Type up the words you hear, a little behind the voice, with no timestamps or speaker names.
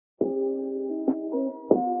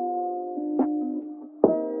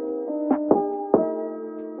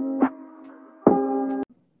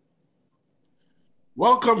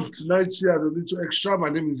Welcome to Nigeria, the Little Extra. My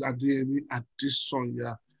name is Adeyemi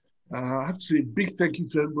Adesonya. I have to say a big thank you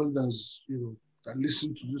to everybody that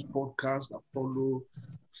listened to this podcast, that follow,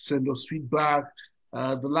 send us feedback.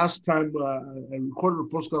 The last time I recorded the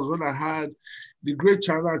podcast when I had the great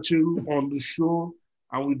China Acheru on the show,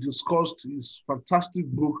 and we discussed his fantastic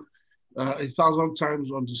book, A Thousand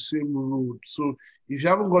Times on the Same Road. So if you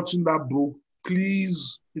haven't gotten that book,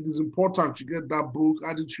 please, it is important to get that book,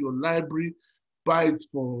 add it to your library, buy it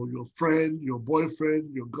for your friend, your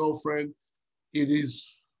boyfriend, your girlfriend. It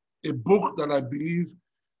is a book that I believe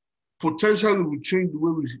potentially will change the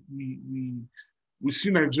way we see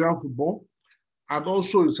Nigerian football. And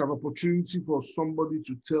also it's an opportunity for somebody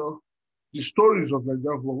to tell the stories of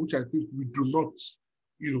Nigerian football, which I think we do not,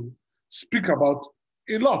 speak about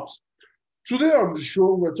a lot. Today on the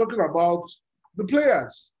show, we're talking about the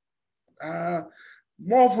players. Uh,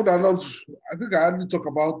 More often than not, I think I only talk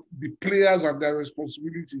about the players and their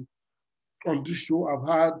responsibility on this show.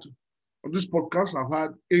 On this podcast, I've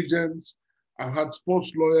had agents, I've had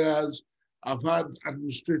sports lawyers, I've had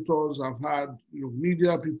administrators, I've had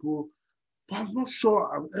media people, but I'm not sure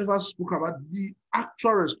I've ever spoken about the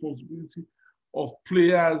actual responsibility of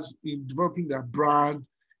players in developing their brand,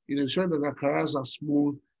 in ensuring that their careers are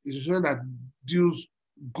smooth, in ensuring that deals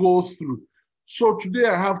go through. So today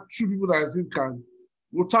I have two people that I think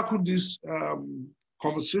will tackle this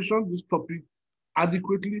conversation, this topic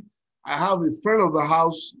adequately. I have a friend of the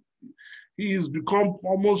house. He has become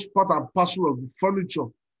almost part and parcel of the furniture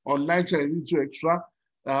on Night and Little Extra.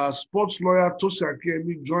 Sports lawyer Tosin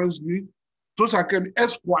Akemi joins me. Tosin Akemi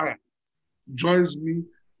Esquire joins me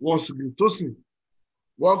once again. Tosin,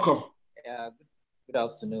 welcome. Good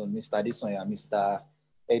afternoon, Mr. Adesonya, Mr.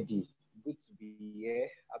 Eddie. Good to be here.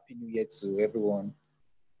 Happy New Year to everyone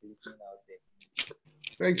listening out there.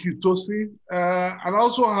 Thank you, Tosin. And I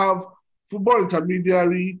also have football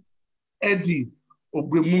intermediary Eddie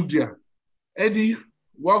Ogbemudia. Eddie,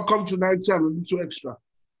 welcome to Nigeria and a Little Extra.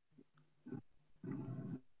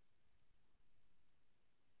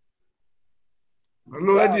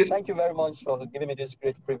 Hello, Eddie. Thank you very much for giving me this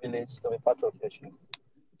great privilege to be part of your show.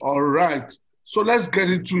 All right. So let's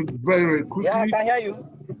get into it very, very quickly. Yeah, I can hear you.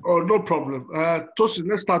 Oh, no problem. Tosin,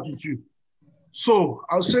 let's start with you. So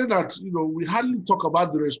I'll say that, we hardly talk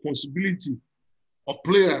about the responsibility of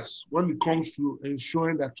players when it comes to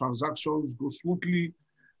ensuring that transactions go smoothly,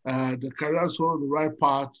 the careers are on the right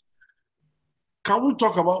path. Can we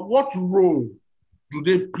talk about what role do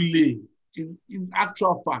they play in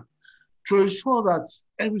actual fact to ensure that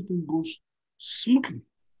everything goes smoothly?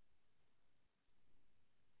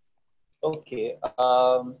 Okay.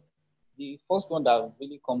 The first one that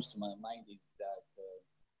really comes to my mind is that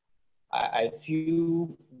I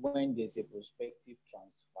feel when there's a prospective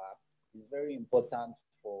transfer, it's very important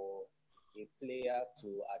for a player to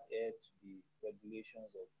adhere to the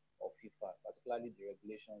regulations of FIFA, particularly the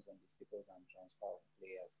regulations on the status and transfer of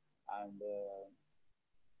players. And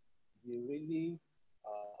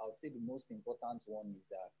I would say the most important one is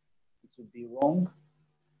that it would be wrong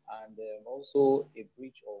and also a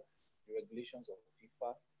breach of the regulations of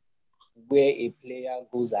FIFA where a player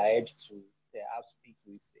goes ahead to perhaps speak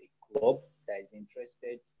with a club that is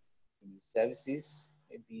interested in his services,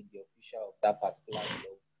 maybe the official of that particular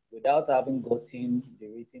club, without having gotten the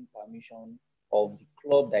written permission of the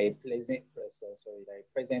club that he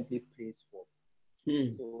presently plays for.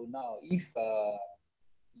 So now, if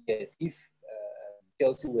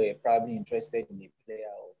Chelsea were probably interested in a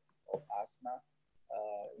player of Arsenal,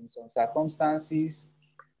 in some circumstances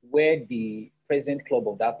where the present club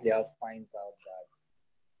of that player finds out that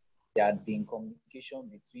there had been communication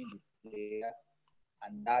between the player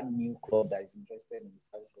and that new club that is interested in the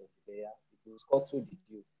service of the player, it will scuttle the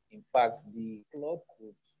deal. In fact, the club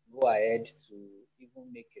could go ahead to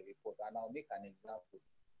even make a report. And I'll make an example.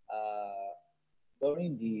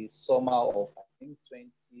 During the summer of, I think,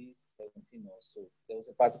 2017 or so, there was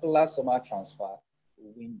a particular summer transfer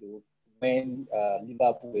window when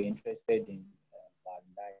Liverpool were interested in Van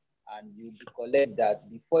Dijk. And you recollect that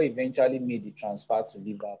before eventually made the transfer to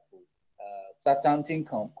Liverpool, Southampton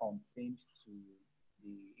complained to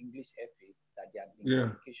the English FA that there had been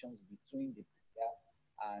communications between the player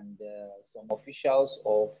and some officials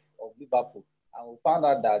of Liverpool. And we found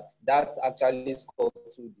out that actually scuttled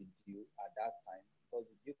the deal at that time because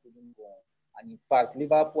the deal couldn't go on. And in fact,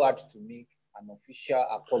 Liverpool had to make an official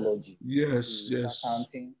apology to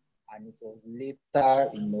Southampton. And it was later,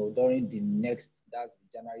 during that's the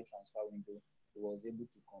January transfer window, he was able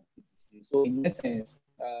to complete the deal. So in essence,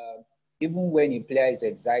 even when a player is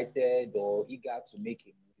excited or eager to make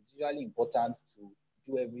a move, it's usually important to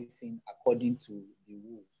do everything according to the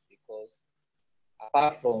rules because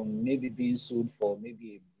apart from maybe being sued for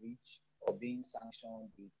maybe a breach or being sanctioned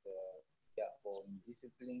with for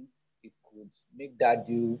indiscipline, it could make that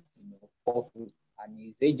deal, fall through. And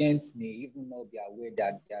his agents may even not be aware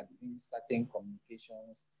that there have been certain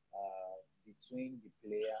communications between the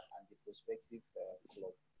player and the prospective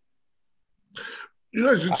club.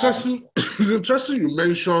 It's interesting. It's interesting you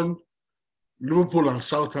mentioned Liverpool and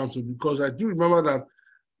Southampton, because I do remember that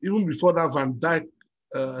even before that Van Dijk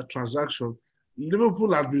transaction,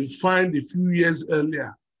 Liverpool had been fined a few years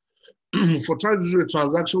earlier for trying to do a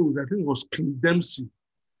transaction with, I think it was Clint Dempsey,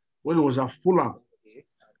 when it was at Fulham. Okay.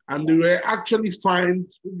 And they were actually fined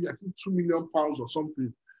maybe, I think, £2 million or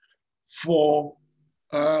something for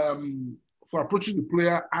approaching the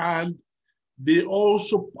player. And they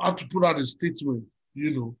also had to put out a statement,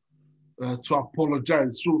 to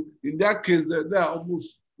apologize. So in that case, they are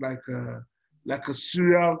almost like a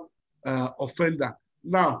serial offender.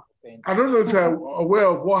 Now, I don't know if you're aware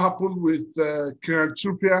of what happened with Kieran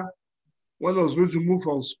Trippier when he was going to move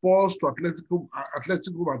from Spurs to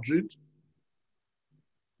Atletico Madrid.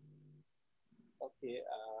 Okay,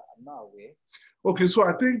 I'm not aware. Okay, so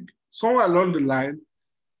I think somewhere along the line,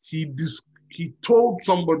 he told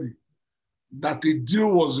somebody that a deal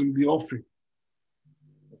was in the offing.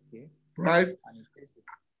 Okay. Right?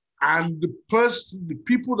 And the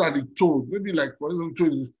people that he told, maybe like, for example,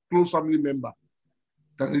 told his close family member,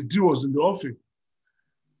 that the deal was in the offing.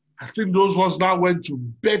 I think those ones now went to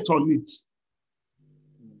bet on it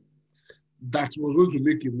that was going to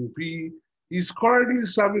make a move. He's currently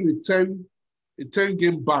serving a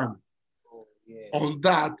 10-game ban on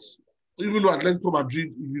that, even though Atletico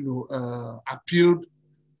Madrid, appealed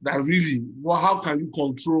that really, how can you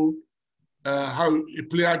control how a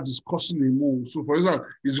player discussing a move? So, for example,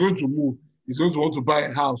 he's going to move. He's going to want to buy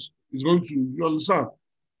a house. He's going to, you understand?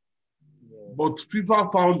 Yeah. But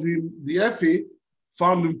FIFA found him, the FA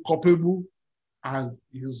found him culpable, and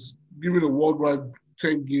he's given a worldwide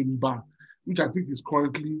 10-game ban, which I think is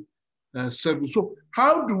currently serving. So,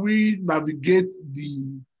 how do we navigate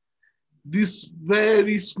this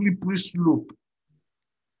very slippery slope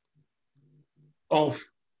of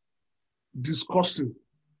discussing,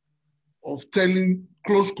 of telling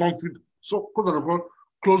close confidence? So,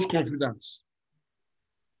 close confidence.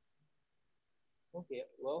 Okay,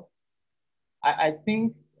 well, I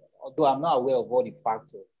think, although I'm not aware of all the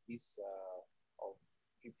facts of this of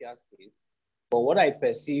Trippier's case, but what I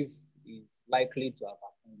perceive is likely to have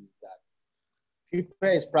happened is that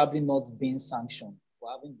Trippier is probably not being sanctioned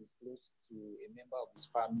for having disclosed to a member of his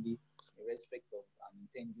family in respect of an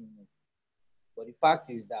impending move. But the fact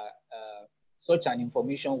is that such an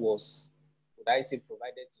information was, would I say,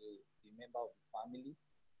 provided to the member of the family,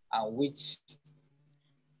 and which,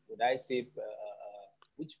 would I say,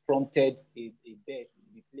 which prompted a bet to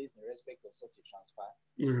be placed in respect of such a transfer.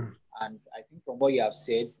 Yeah. And I think from what you have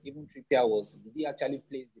said, even Trippier did he actually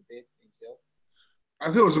place the bet himself? I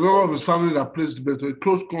think it was a member of his family that placed the bet, a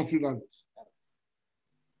close confidant.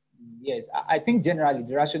 Yes, I think generally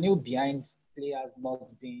the rationale behind players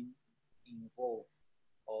not being involved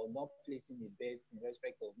or not placing the bets in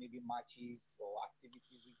respect of maybe matches or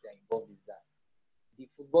activities which they're involved is that the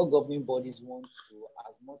football governing bodies want to,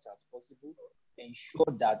 as much as possible,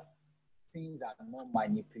 ensure that things are not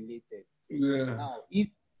manipulated. Yeah. Now, if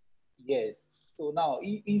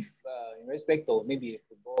in respect of maybe a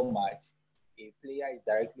football match, a player is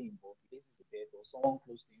directly involved, places a bet, or someone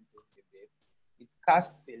close to him places a bet, it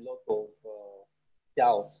casts a lot of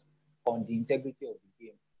doubts on the integrity of the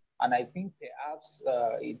game. And I think perhaps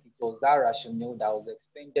it was that rationale that was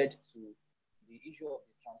extended to the issue of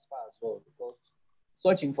the transfer as well, because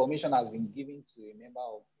such information has been given to a member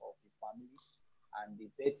of the family, and the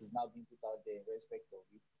bet is now being put out there in respect of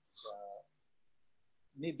it.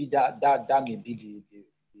 Maybe that may be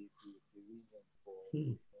the reason for.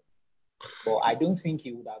 But I don't think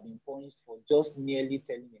he would have been punished for just merely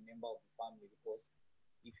telling a member of the family, because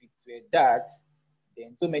if it were that,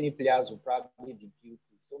 then so many players would probably be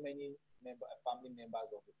guilty. So many family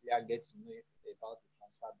members of the player get to know about the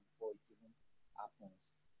transfer before it even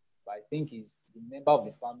happens. But I think it's the member of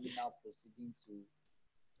the family now proceeding to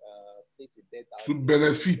place a bet out to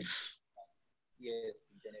benefit. Yes,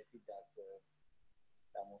 to benefit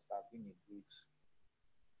that must have been a breach.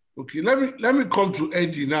 Okay, let me come to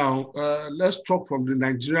Eddie now. Let's talk from the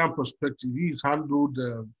Nigerian perspective. He's handled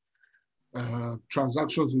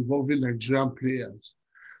transactions involving Nigerian players.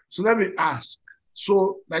 So let me ask.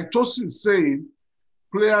 So, like Tosin is saying,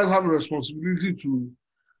 players have a responsibility to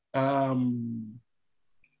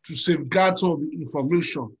safeguard some of the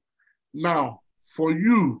information. Now, for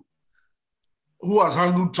you, who has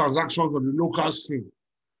handled transactions on the local scene,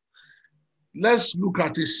 let's look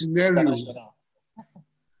at a scenario. International.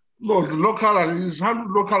 No, the local and it's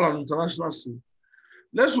handled local and international scene.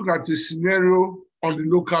 Let's look at a scenario on the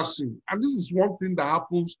local scene. And this is one thing that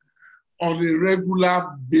happens on a regular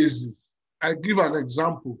basis. I give an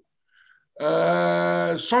example.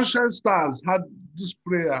 Sunshine Stars had this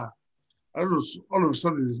player. I don't know, all of a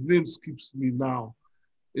sudden his name skips me now.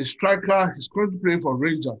 A striker, he's currently playing for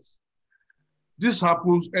Rangers. This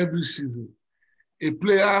happens every season. A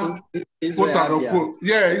player, Israel Abia.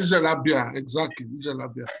 yeah, Israel Abia, exactly, Israel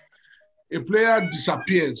Abia. A player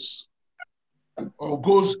disappears or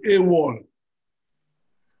goes AWOL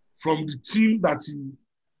from the team that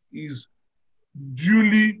he is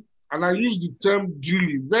duly, and I use the term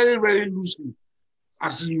duly very, very loosely,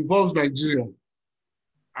 as it involves Nigeria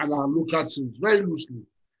and our local teams, very loosely.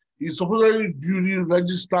 He's supposedly duly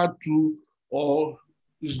registered to or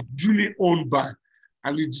is duly owned by,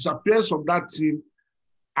 and he disappears from that team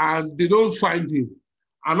and they don't find him.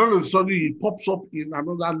 And all of a sudden he pops up in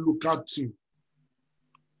another local team,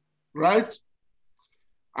 right?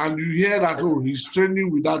 And you hear that, oh, he's training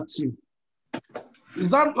with that team. Is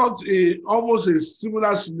that not almost a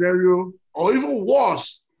similar scenario or even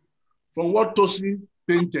worse from what Tosin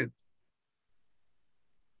painted?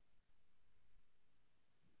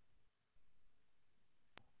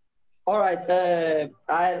 All right.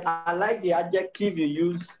 I like the adjective you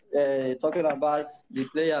use talking about the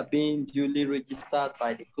player being duly registered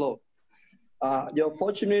by the club. The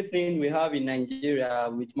unfortunate thing we have in Nigeria,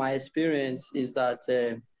 with my experience, is that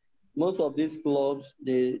most of these clubs,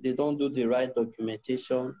 they don't do the right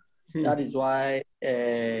documentation. That is why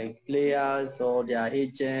players or their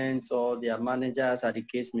agents or their managers, as the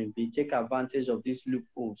case may be, take advantage of these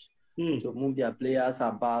loopholes to move their players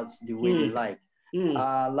about the way they like.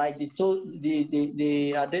 Like the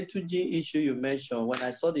Adetuji issue you mentioned, when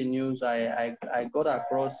I saw the news, I got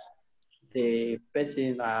across the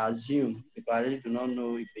person, I assume, because I really do not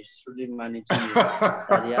know if he's truly managing it,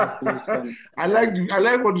 that he has close contact. I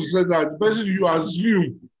like what you said, that the person you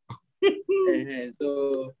assume.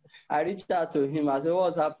 So I reached out to him. I said,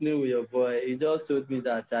 what's happening with your boy? He just told me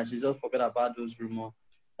that I should just forget about those rumors.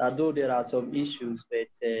 That though there are some issues, but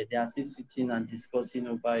they are still sitting and discussing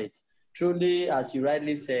about it. Truly, as you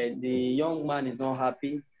rightly said, the young man is not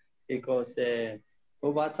happy because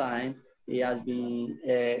over time, he has been,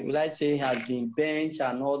 will I say, he has been benched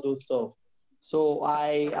and all those stuff. So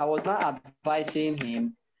I was not advising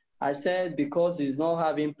him. I said, because he's not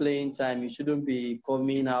having playing time, he shouldn't be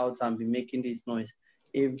coming out and be making this noise.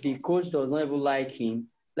 If the coach does not even like him,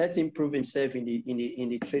 let him prove himself in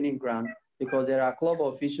the training ground, because there are club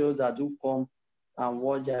officials that do come and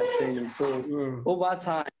watch their training. So over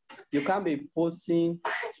time, you can't be posting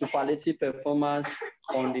superlative performance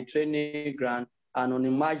on the training ground, and on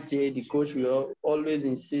a match day, the coach will always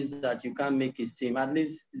insist that you can't make his team. At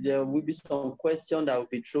least there will be some question that will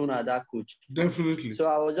be thrown at that coach. Definitely. So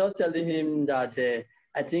I was just telling him that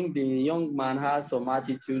I think the young man has some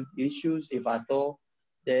attitude issues, if at all.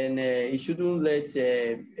 Then he shouldn't let,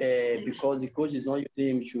 because the coach is not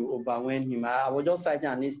using him, should overwhelm him. I was just citing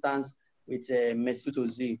an instance with Mesut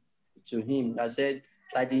Ozil to him. I said,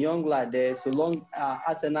 like the young lad there, so long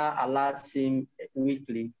Arsenal alerts him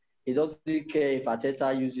weekly, he doesn't care if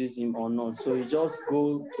Arteta uses him or not. So he just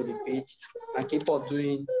go to the pitch and keep on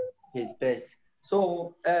doing his best.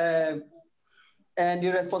 So, and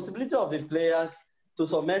the responsibility of the players, to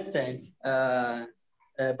some extent,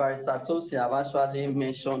 Barrister Tosin have actually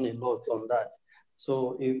mentioned a lot on that.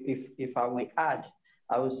 So if I will add,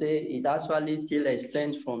 I would say it actually still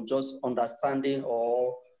extends from just understanding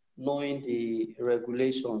or knowing the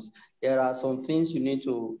regulations. There are some things you need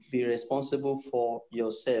to be responsible for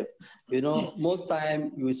yourself. You know, most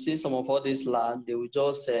time you will see some of all this land, they will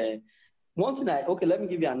just one thing let me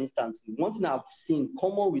give you an instance. One thing I've seen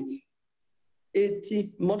common with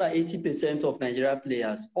more than 80% of Nigeria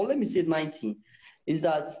players, or let me say 90, is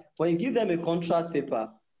that when you give them a contract paper,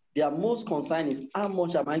 their most concern is how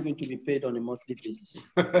much am I going to be paid on a monthly basis.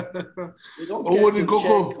 They don't get to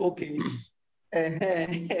check, okay.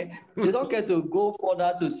 They don't get to go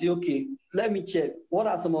further to see, okay, let me check. What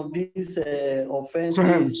are some of these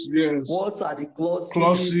offenses? Yes. What are the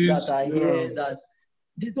clauses that are here that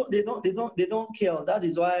they don't care? That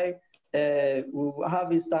is why we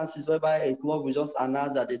have instances whereby a club will just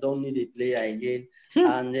announce that they don't need a player again.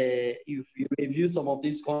 And if you review some of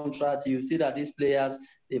these contracts, you see that these players,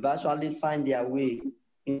 they've actually signed their way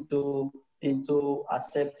into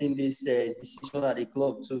accepting this decision at the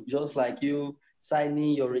club. So just like you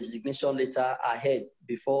signing your resignation letter ahead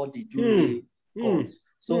before the due day comes.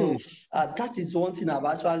 So that is one thing I've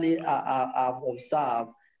actually I've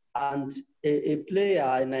observed. And a player,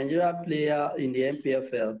 a Nigerian player in the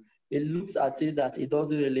NPFL, it looks at it that it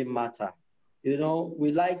doesn't really matter. You know,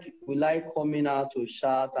 we like coming out to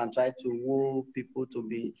shout and try to woo people to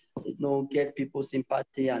be, get people's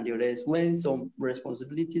sympathy and the rest. When some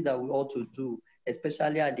responsibility that we ought to do,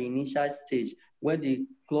 especially at the initial stage, when the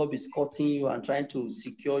club is cutting you and trying to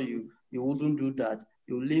secure you, you wouldn't do that.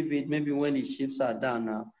 You leave it. Maybe when the ships are down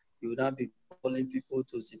now, you would not be calling people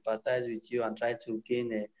to sympathize with you and try to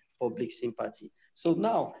gain a public sympathy. So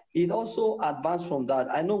now it also advanced from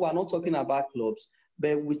that. I know we're not talking about clubs,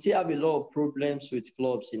 but we still have a lot of problems with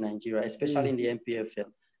clubs in Nigeria, especially in the NPFL.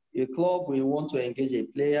 A club, we want to engage a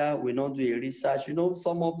player, we don't do a research. You know,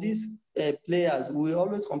 some of these players, we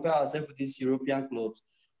always compare ourselves with these European clubs.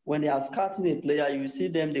 When they are scouting a player, you see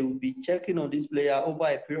them, they will be checking on this player over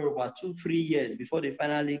a period of about 2-3 years before they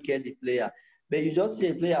finally get the player. But you just see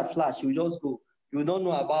a player flash, you just go. You don't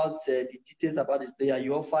know about the details about this player.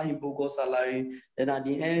 You offer him bogus salary. Then at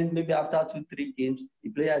the end, maybe after 2-3 games, the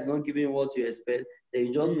player is not giving what you expect. Then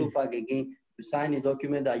you just go back again. You sign a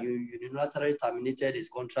document that you unilaterally terminated his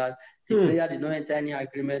contract. The player did not enter any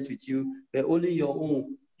agreement with you, but only your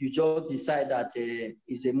own. You just decide that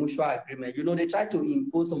it's a mutual agreement. You know, they try to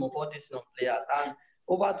impose some of all this on players. And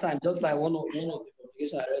over time, just like one of the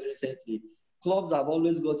publications I read recently, clubs have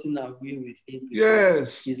always gotten away with it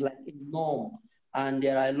because it's like a norm. And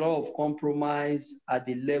there are a lot of compromise at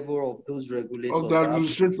the level of those regulators. Of the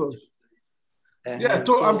administrators. Yeah,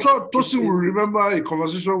 so I'm sure Tosin will remember a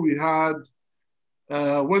conversation we had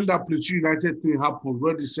when that Plateau United thing happened,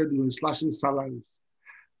 where they said they were slashing salaries.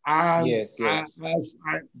 And yes.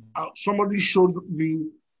 Somebody showed me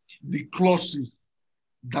the clauses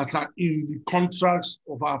that are in the contracts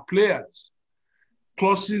of our players,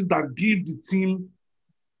 clauses that give the team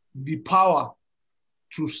the power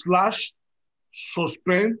to slash,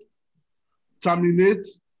 suspend, terminate,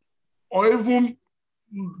 or even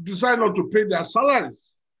decide not to pay their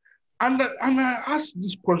salaries. And I asked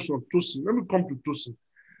this question of Tosin. Let me come to Tosin.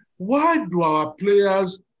 Why do our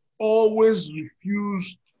players always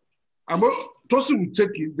refuse? Tosin will take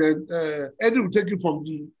it, then Eddie will take it from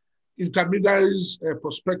the intermediaries'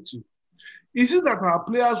 perspective. Is it that our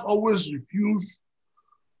players always refuse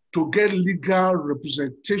to get legal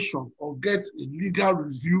representation or get a legal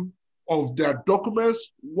review of their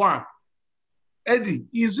documents? One, Eddie,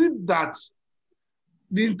 is it that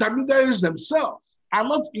the intermediaries themselves are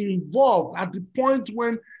not involved at the point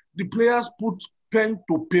when the players put pen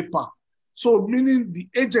to paper? So meaning the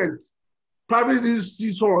agent probably didn't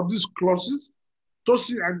see some of these clauses.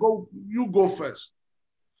 Tosin, you go first.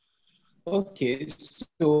 Okay,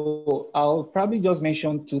 so I'll probably just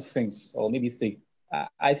mention 2 things, or maybe 3.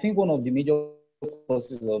 I think one of the major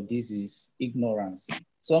causes of this is ignorance.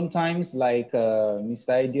 Sometimes, like Mr.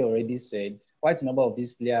 Eddie already said, quite a number of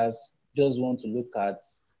these players just want to look at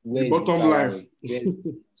where is the salary,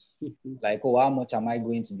 like, how much am I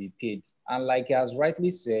going to be paid? And like he has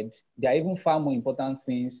rightly said, there are even far more important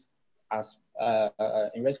things as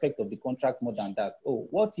in respect of the contract more than that.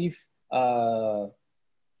 What if the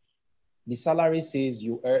salary says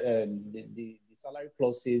the salary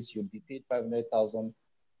clause says you'll be paid 500,000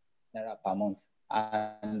 naira per month,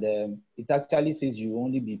 and it actually says you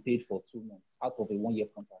only be paid for 2 months out of a 1-year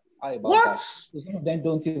contract. How about that? So some of them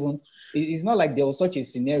don't even. It's not like there was such a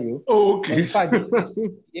scenario. Oh, okay. In fact,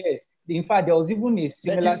 yes. In fact, there was even a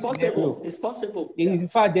similar scenario. It's possible. In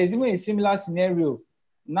fact, there's even a similar scenario.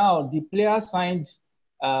 Now the player signed.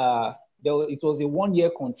 It was a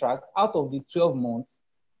 1-year contract. Out of the 12 months,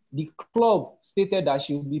 the club stated that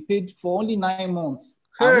she would be paid for only 9 months,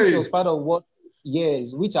 and which was part of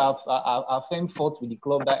which I've fought with the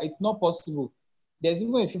club that it's not possible. There's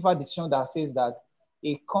even a FIFA decision that says that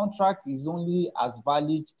a contract is only as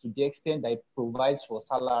valid to the extent that it provides for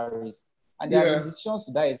salaries, and there are decisions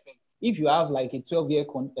to that effect. If you have like a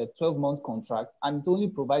 12-month contract and it only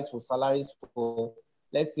provides for salaries for,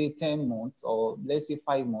 let's say, 10 months or let's say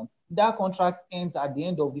 5 months, that contract ends at the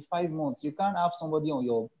end of the 5 months. You can't have somebody on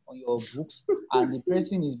your books and the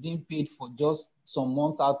person is being paid for just some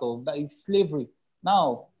months out of that. It's slavery.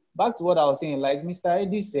 Now, back to what I was saying, like Mr.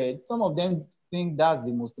 Eddie said, some of them think that's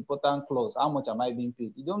the most important clause. How much am I being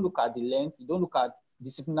paid? You don't look at the length, you don't look at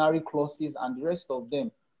disciplinary clauses and the rest of them.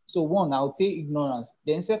 So one, I would say ignorance.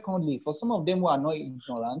 Then secondly, for some of them who are not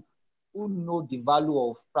ignorant, who know the value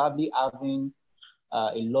of probably having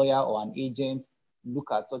a lawyer or an agent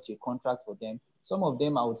look at such a contract for them, some of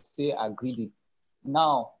them I would say are greedy.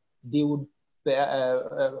 Now, they would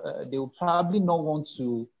probably not want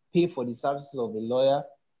to pay for the services of a lawyer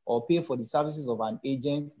or pay for the services of an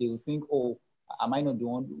agent. They will think, am I not the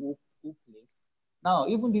one who plays? Now,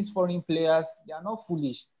 even these foreign players, they are not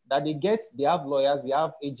foolish. That they have lawyers, they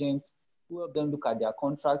have agents who help them look at their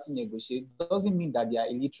contracts to negotiate, doesn't mean that they are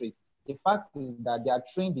illiterate. The fact is that they are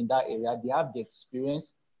trained in that area, they have the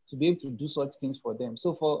experience to be able to do such things for them.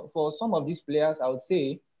 So for some of these players, I would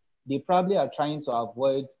say they probably are trying to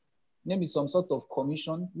avoid maybe some sort of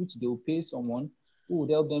commission, which they will pay someone who would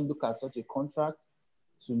help them look at such a contract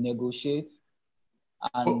to negotiate,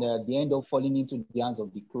 and they end up falling into the hands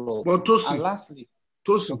of the club. But Tosin, and lastly,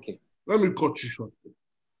 okay, let me cut you short.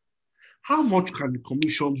 How much can the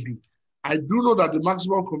commission be? I do know that the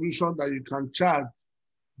maximum commission that you can charge,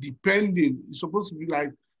 depending, is supposed to be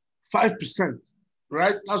like 5%,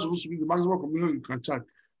 right? That's supposed to be the maximum commission you can charge.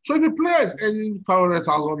 So if the player is earning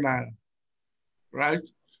 500,000 naira, right?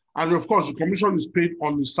 And of course, the commission is paid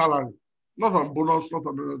on the salary, not on bonus, not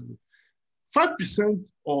on anything. 5%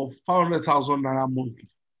 of 500,000 naira monthly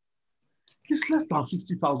is less than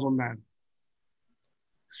 50,000 naira.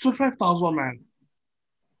 So 5,000 naira.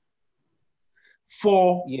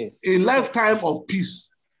 For a lifetime of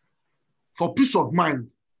peace, for peace of mind,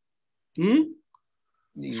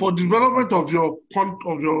 for development of your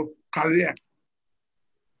career,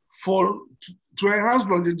 to enhance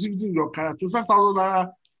longevity in your career, 25,000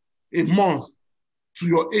 naira a month to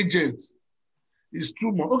your agent is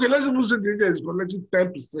too much. Okay, let's even say the agent is collecting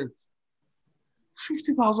 10%.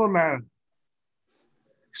 50,000 naira.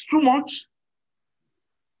 It's too much.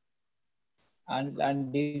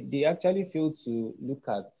 And they actually fail to look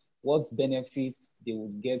at what benefits they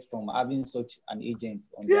would get from having such an agent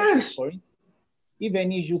on their scoring. If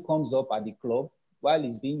any issue comes up at the club while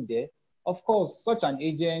he's being there, of course, such an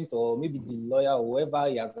agent or maybe the lawyer or whoever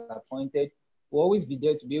he has appointed will always be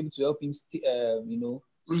there to be able to help him,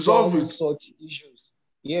 resolve such issues.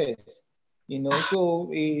 Yes, so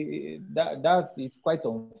that it's quite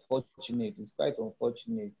unfortunate. It's quite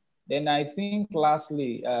unfortunate. Then I think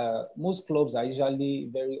lastly, most clubs are usually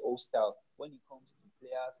very hostile when it comes to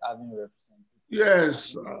players having representatives.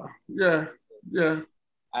 Yes, yeah.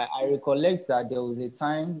 I recollect that there was a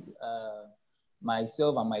time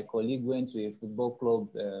myself and my colleague went to a football club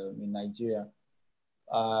in Nigeria.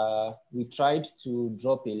 We tried to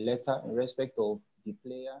drop a letter in respect of the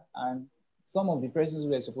player, and some of the persons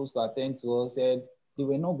who were supposed to attend to us said they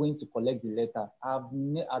were not going to collect the letter. I've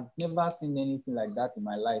never seen anything like that in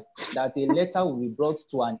my life, that a letter will be brought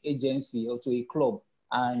to an agency or to a club,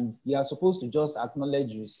 and you are supposed to just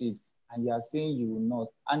acknowledge receipt, and you are saying you will not.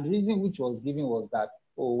 And the reason which was given was that,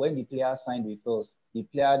 when the player signed with us, the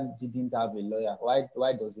player didn't have a lawyer.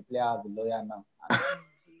 Why does the player have a lawyer now?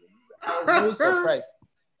 And I was very surprised.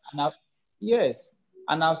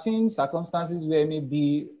 And I've seen circumstances where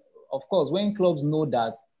maybe, of course, when clubs know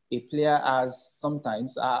that a player has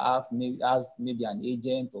maybe an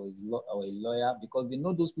agent or a lawyer, because they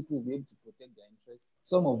know those people will be able to protect their interests.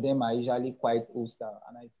 Some of them are usually quite hostile.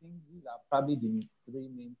 And I think these are probably the three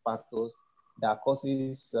main factors that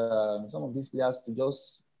causes some of these players to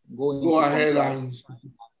just go ahead and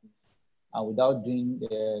without doing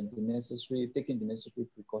taking the necessary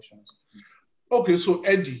precautions. Okay, so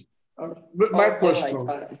Eddie, my question,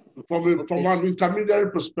 from an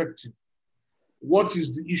intermediary perspective, what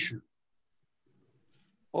is the issue?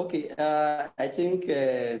 Okay, I think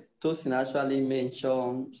Tosin actually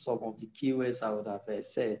mentioned some of the keywords I would have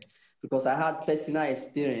said, because I had personal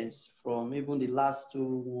experience from even the last two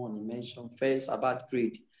one he mentioned. First, about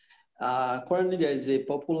greed. Currently, there is a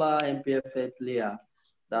popular MPFL player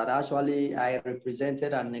that actually I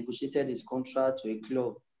represented and negotiated his contract to a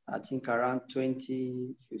club, I think around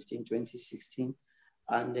 2015, 2016.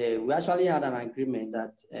 And we actually had an agreement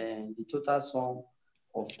that the total sum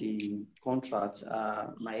of the contract,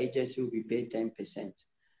 my agency will be paid 10%.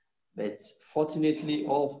 But fortunately,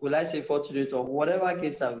 or will I say fortunate, or whatever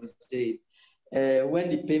case I would say, when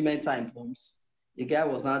the payment time comes, the guy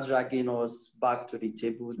was not dragging us back to the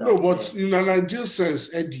table. No, but in an ideal sense,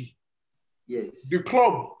 Eddie, yes, the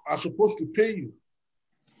club are supposed to pay you.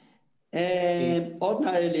 And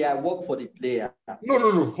ordinarily, I work for the player.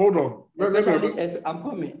 No, hold on. Especially, I'm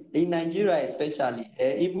coming. In Nigeria, especially,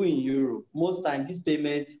 even in Europe, most times this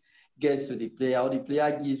payment gets to the player, or the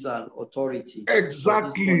player gives an authority for this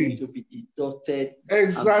money to be deducted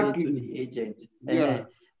and paid to the agent. Yeah.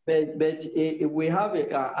 But we have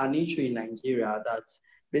an issue in Nigeria that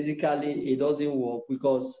basically it doesn't work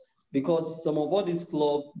because some of all these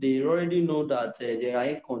clubs, they already know that there are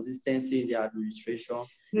inconsistencies in the administration.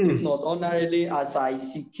 If not, ordinarily, as I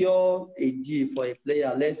secure a deal for a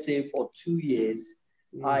player, let's say for 2 years,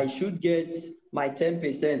 I should get my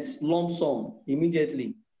 10% lump sum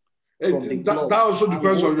immediately from the club. That also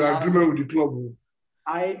depends on your agreement with the club.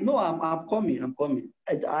 I'm coming.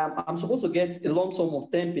 I'm supposed to get a lump sum of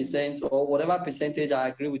 10% or whatever percentage I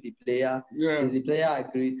agree with the player. Yeah. Since the player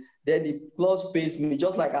agree, then the clause pays me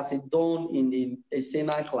just like as it done in a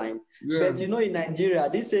Senate client. Yeah. But you know, in Nigeria,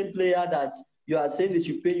 this same player that you are saying they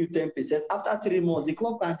should pay you 10%, after 3 months, the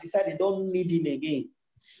club can decide they don't need him again.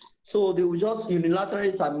 So they will just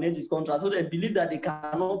unilaterally terminate his contract. So they believe that they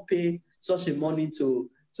cannot pay such a money to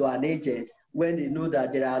an agent when they know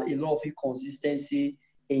that there are a lot of inconsistency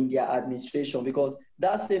in their administration, because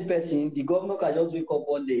that same person, the governor can just wake up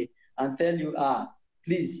one day and tell you,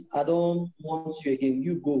 please, I don't want you again,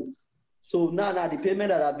 you go. So now the payment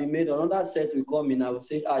that have been made, another set will come in, I will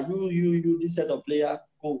say, you, this set of player,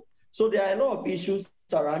 go. So there are a lot of issues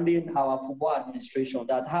surrounding our football administration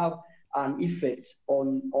that have an effect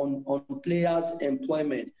on players'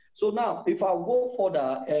 employment. So now, if I go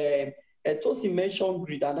further, Tosin mentioned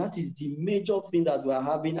greed, and that is the major thing that we are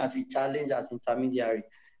having as a challenge as intermediary.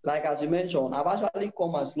 Like as you mentioned, I've actually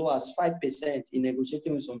come as low as 5% in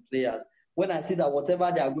negotiating with some players when I see that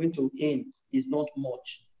whatever they are going to earn is not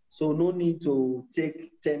much. So no need to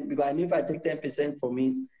take 10, because I know if I take 10% from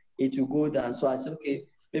it, it will go down. So I said, okay,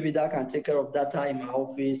 maybe that can take care of data in my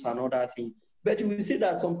office and other things. But we see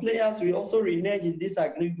that some players will also renege in this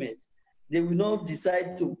agreement. They will not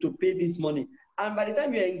decide to pay this money. And by the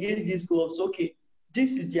time you engage these clubs, okay,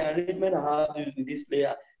 this is the arrangement I have with this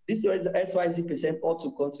player. This is XYZ% ought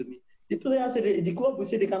to come to me. The player said, the club will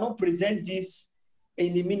say they cannot present this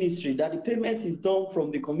in the ministry, that the payment is done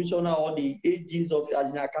from the commissioner or the AG's office,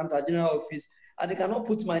 as in accountant general office, and they cannot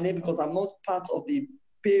put my name because I'm not part of the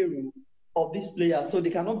payroll of this player. So they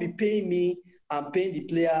cannot be paying me and paying the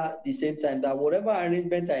player the same time. That whatever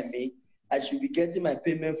arrangement I make, I should be getting my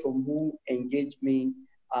payment from who engaged me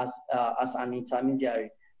as an intermediary.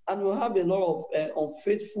 And we'll have a lot of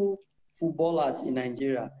unfaithful footballers in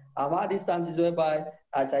Nigeria. I've had instances whereby,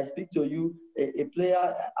 as I speak to you, a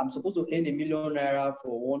player, I'm supposed to earn ₦1 million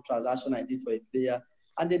for one transaction I did for a player,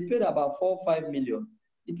 and they paid about 4 or 5 million.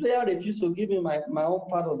 The player refused to give me my own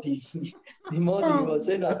part of the money. He was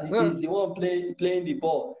saying that he's the one playing the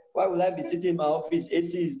ball. Why will I be sitting in my office,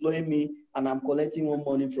 AC is blowing me, and I'm collecting one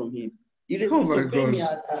money from him? He refused to pay me,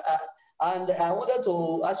 and I wanted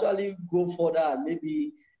to actually go further and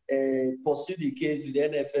maybe pursue the case with the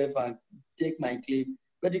NFF and take my claim.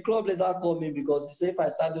 But the club later called me because they say if I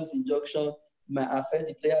start those injunctions, might affect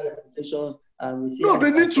the player reputation. And we see no,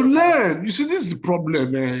 they need to learn. You see, this is the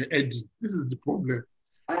problem, Eddie. This is the problem.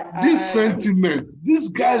 This sentiment, these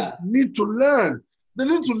guys need to learn. They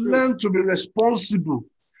need to learn to be responsible.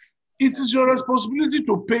 It is your responsibility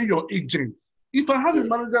to pay your agent. If I have a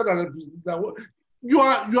manager that you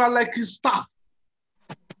are like his staff,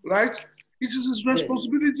 right? It is his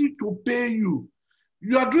responsibility to pay you.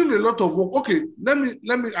 You are doing a lot of work. Okay, let me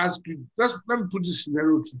ask you. Let me put this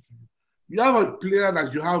scenario to you. You have a player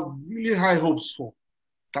that you have really high hopes for,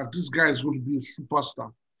 that this guy is going to be a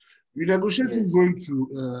superstar. You negotiate him going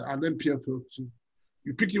to an MPFL team.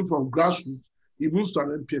 You pick him from grassroots. He moves to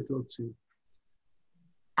an MPFL team.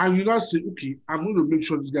 And you now say, okay, I'm going to make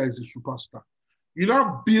sure this guy is a superstar. You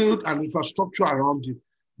now build an infrastructure around him.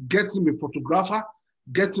 Get him a photographer,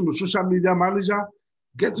 get him a social media manager,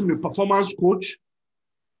 get him a performance coach,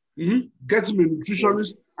 get him a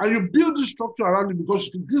nutritionist, and you build this structure around him because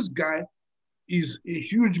this guy is a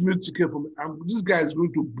huge meal ticket for me, and this guy is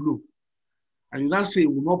going to blow. And you now say he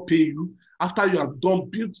will not pay you after you have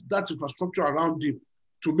built that infrastructure around him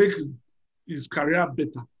to make his career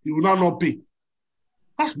better. He will now not pay.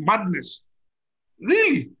 That's madness.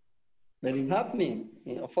 Really. That is happening.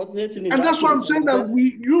 Unfortunately, and that's why I'm saying that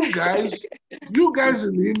you guys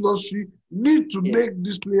in the industry need to make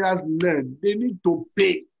these players learn. They need to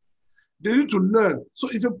pay. They need to learn. So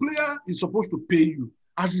if a player is supposed to pay you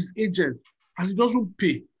as his agent and he doesn't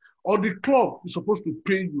pay, or the club is supposed to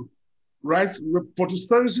pay you, right, for the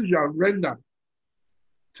services you have rendered,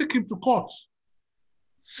 take him to court.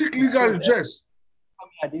 Seek legal redress.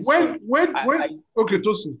 Okay,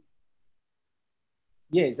 Tosin.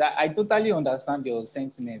 Yes, I totally understand your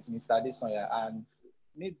sentiments, Mr. Adesanya. And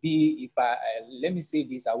maybe if let me say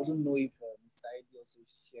this, I wouldn't know if Mr. Eddie also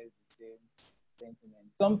shares the same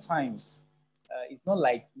sentiment. Sometimes it's not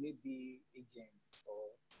like maybe agents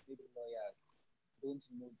or maybe lawyers don't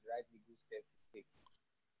know the right legal step to take.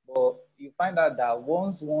 But you find out that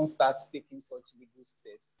once one starts taking such legal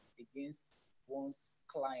steps against one's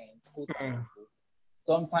client, quote unquote,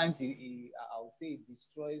 sometimes I would say it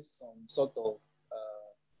destroys some sort of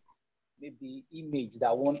maybe image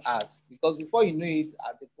that one has. Because before you know it,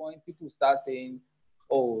 at the point people start saying,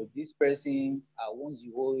 oh, this person, once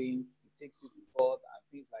you owe him, it takes you to court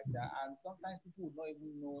and things like that. And sometimes people would not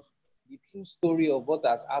even know the true story of what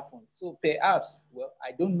has happened. So perhaps, well,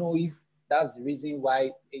 I don't know if that's the reason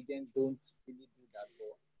why agents don't really do that,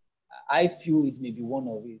 but I feel it may be one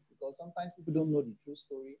of it, because sometimes people don't know the true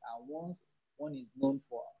story, and once one is known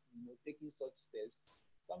for taking such steps,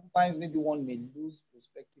 sometimes maybe one may lose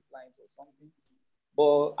prospective clients or something.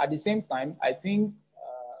 But at the same time, I think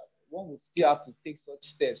one would still have to take such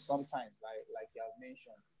steps sometimes, like you have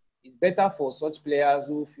mentioned. It's better for such players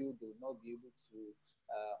who feel they will not be able to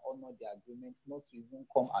honor the agreement, not to even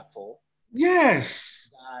come at all. Yes.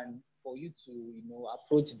 Than for you to,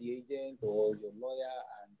 approach the agent or your lawyer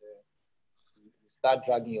and you start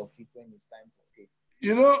dragging your feet when it's time to pay.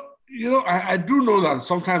 I do know that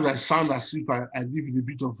sometimes I sound as if I live in a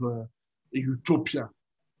bit of a utopia,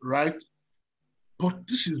 right? But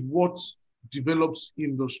this is what develops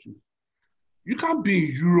industry. You can't be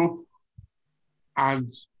in Europe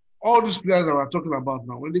and all these players that we're talking about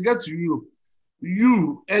now, when they get to Europe,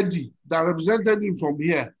 you, Eddie, that represented him from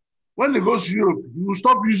here, when they go to Europe, he will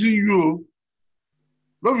stop using you.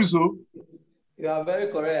 Don't be so? You are very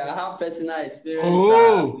correct. I have personal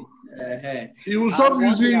experience. He will stop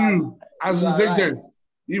using you as his agent.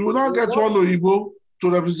 He will not get one Oyibo to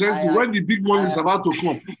represent you when the big money is about to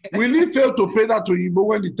come. Will he fail to pay that Oyibo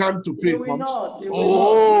when the time to pay comes? He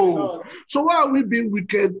will not. So why are we being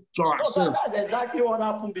wicked to ourselves? That's exactly what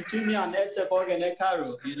happened between me and Etebog and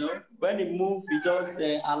Ekaro. When he moved, he just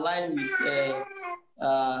aligned with a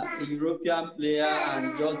European player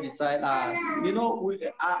and just decide, I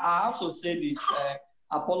have to say this,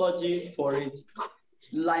 apology for it.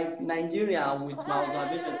 Like Nigeria, with my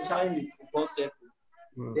observation, especially in the football circle,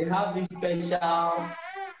 they have this special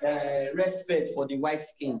respect for the white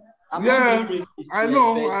skin. I'm not being racist. I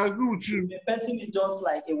know, I agree with you. The person is just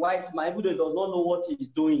like a white man, even though he does not know what he's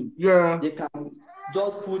doing. Yeah. They can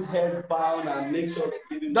just put heads down and make sure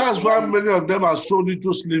they give him. That's why many of them are sold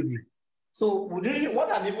into slavery. So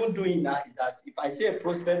what I'm even doing now is that if I see a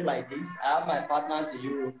prospect like this, I have my partners in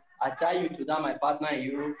Europe. I tie you to that, my partner in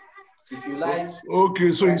Europe. If you like.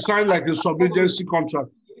 Okay, so you sign like a sub-agency contract.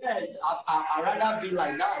 Yes, I'd rather be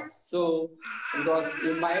like that. So, because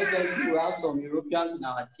in my agency, we have some Europeans in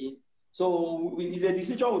our team. So, it's a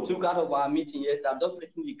decision we took out of our meeting. Yes, I'm just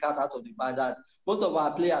taking the cat out of the bag that most of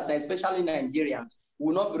our players, especially Nigerians,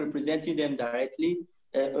 will not be representing them directly,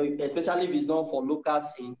 especially if it's not for local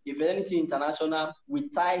scene. If anything international, we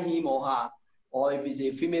tie him or her, or if it's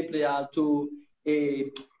a female player, to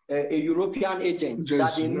a European agent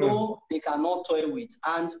that they know they cannot toy with.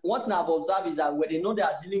 And one thing I've observed is that when they know they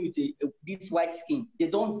are dealing with this white skin, they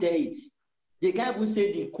don't dare it. They can't even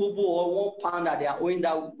say the kobo or £1 that they are owing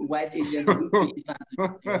that white agent.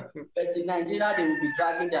 But in Nigeria, they will be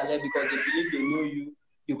dragging their leg because they believe they know you.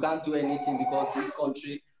 You can't do anything because this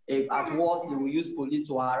country, if at worst, they will use police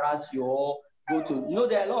to harass you or go to.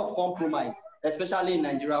 There are a lot of compromise, especially in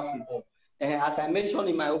Nigeria football. As I mentioned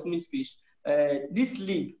in my opening speech, this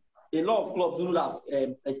league, a lot of clubs would have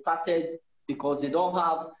started because they don't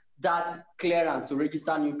have that clearance to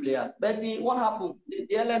register new players. But what happened? The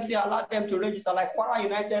LMC allowed them to register. Like Kwara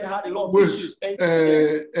United had a lot of issues.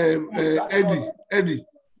 Eddie,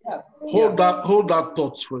 hold that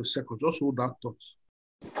thought for a second. Just hold that thought.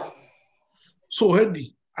 So,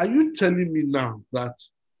 Eddie, are you telling me now that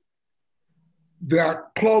there are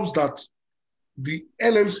clubs that the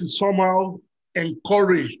LMC somehow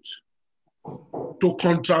encouraged to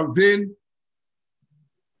contravene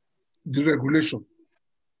the regulation?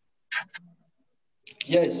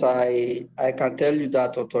 Yes, I can tell you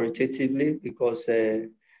that authoritatively because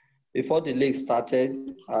before the league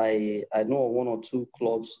started, I know one or two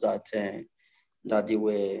clubs that they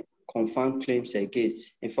were confirmed claims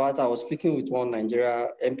against. In fact, I was speaking with one Nigeria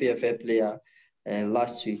MPFL player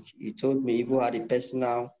last week. He told me he even had a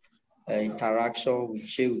personal interaction with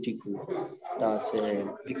Shehu Diko that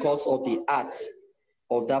because of the act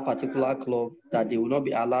of that particular club, that they will not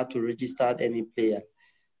be allowed to register any player.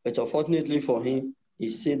 But unfortunately for him, he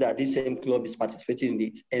said that this same club is participating in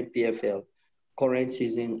the MPFL current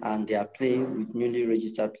season and they are playing with newly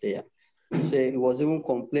registered players. So he was even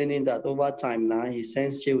complaining that over time now, he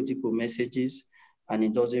sends Shehu Diko messages and he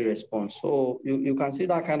doesn't respond. So you can see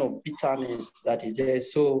that kind of bitterness that is there.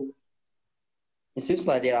 So it seems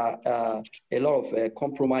like there are a lot of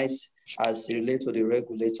compromise as it relates to the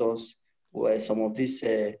regulators, where some of these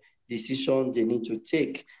decisions they need to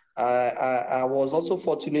take. I was also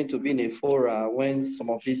fortunate to be in a forum when some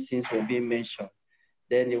of these things were being mentioned.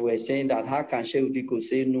 Then they were saying that how can Shehu Diko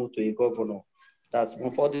say no to a governor? That's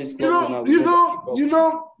for this governor. This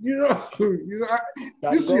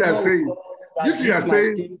you are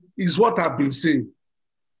saying is what I've been saying.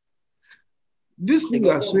 This The thing you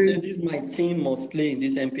are government saying, said this my team must play in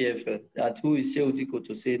this MPFL. That who is Odiko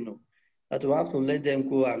to say no. That we have to let them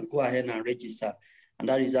go ahead and register. And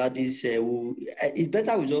that is how this it's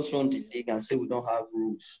better we just run the league and say we don't have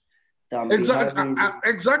rules than be having rules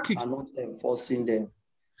exactly. and not enforcing them.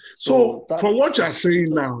 So from what you're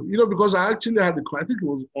saying now, because I actually had I think it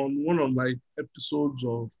was on one of my episodes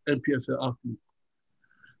of MPFL Outlook.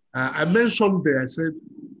 I mentioned there, I said,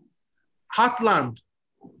 Heartland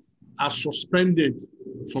are suspended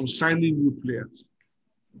from signing new players.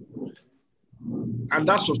 And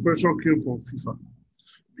that suspension came from FIFA.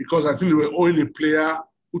 Because I think they were owing a player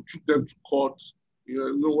who took them to court,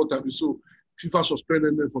 you know what I mean? So FIFA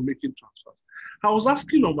suspended them from making transfers. I was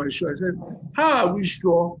asking on my show, I said, how are we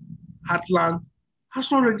sure Heartland has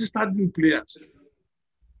not registered new players?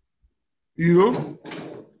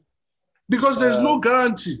 Because there's no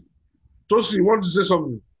guarantee. Tosi, you want to say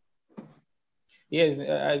something? Yes,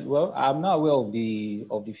 well, I'm not aware of the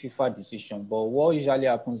FIFA decision, but what usually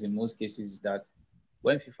happens in most cases is that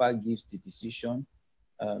when FIFA gives the decision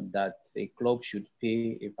that a club should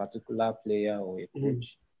pay a particular player or a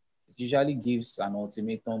coach, it usually gives an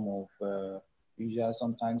ultimatum of usually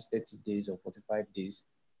sometimes 30 days or 45 days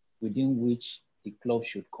within which the club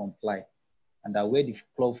should comply. And that where the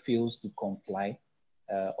club fails to comply,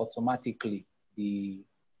 automatically the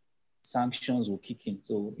sanctions will kick in.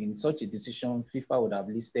 So in such a decision, FIFA would have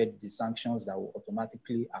listed the sanctions that will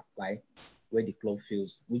automatically apply where the club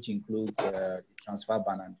fails, which includes the transfer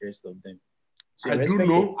ban and the rest of them. So in respect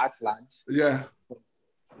of Heartland,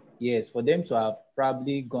 yes, for them to have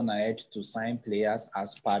probably gone ahead to sign players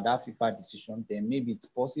as per that FIFA decision, then maybe it's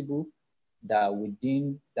possible that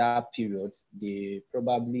within that period, they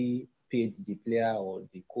probably paid the player or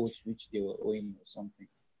the coach which they were owing or something.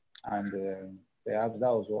 And perhaps that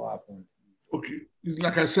was what happened. Okay.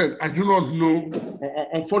 Like I said, I do not know.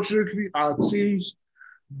 Unfortunately, our teams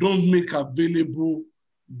don't make available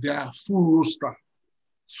their full roster.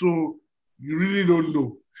 So you really don't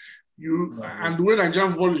know. And the way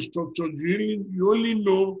Nigerian football is structured, you only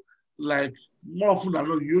know, like, more often than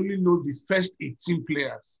not, you only know the first 18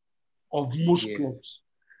 players of most clubs.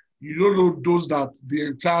 You don't know those that the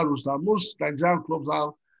entire roster. Most Nigerian clubs have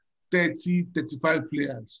 30, 35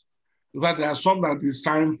 players. In fact, there are some that they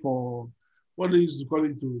sign for, what they used to call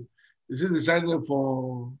it to, they sign them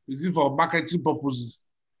for, for marketing purposes.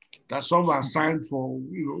 That some are signed for,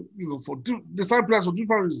 they sign players for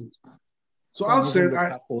different reasons. So I'll say,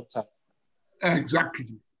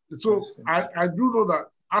 exactly. So I do know that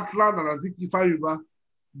Heartland and I think FIFA,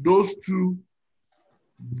 those two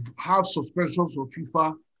have suspensions from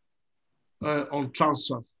FIFA on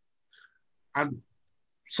transfers. And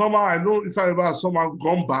somehow I know FIFA has somehow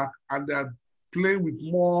gone back and they're playing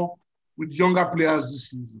with younger players this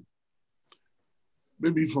season.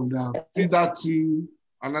 Maybe from their feeder team.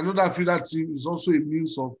 And I know that feeder team is also a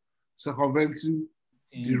means of circumventing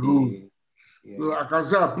the rule. Yeah. So I can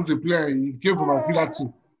say I put a player, he came from my feeder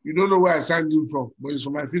team. You don't know where I signed him from, but he's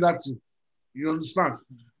from my feeder team. You understand?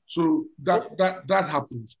 So that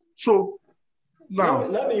happens. So now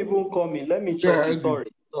let me even come in. Let me check. Sorry.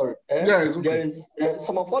 Okay. There is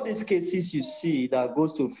some of all these cases you see that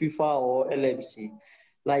goes to FIFA or LMC.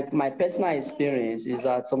 Like my personal experience is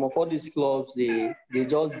that some of all these clubs they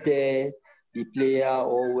just dare the player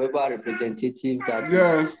or whoever representative that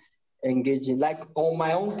is engaging. Like on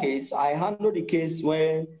my own case, I handled the case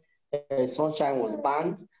where Sunshine was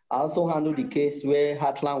banned. I also handled the case where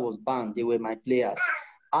Heartland was banned. They were my players.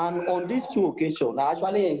 And on these two occasions, I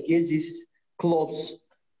actually engaged these clubs,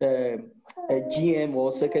 GM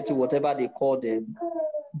or secretary, whatever they call them,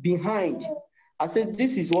 behind. I said,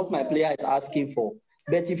 this is what my player is asking for.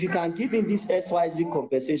 But if you can give him this XYZ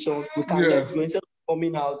compensation, we can let you instead of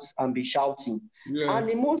coming out and be shouting. And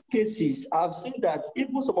in most cases, I've seen that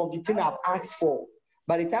even some of the things I've asked for,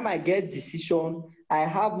 by the time I get decision, I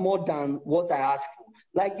have more than what I ask for.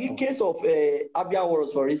 Like in case of Abia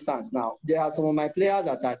Warriors, for instance, now, there are some of my players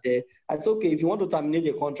that are there. I said, okay, if you want to terminate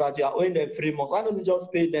the contract, you are owing them 3 months. Why don't you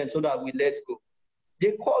just pay them so that we let go?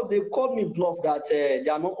 They called me bluff that they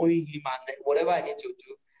are not owing him and whatever I need to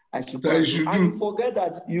do, I should do. And you forget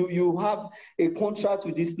that you have a contract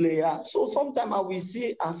with this player. So sometimes I will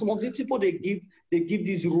see, and some of the people they give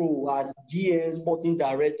this role as GM, sporting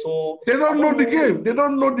director. They don't know the game. They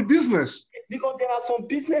don't know the business. Because there are some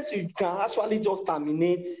business you can actually just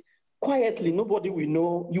terminate quietly. Nobody will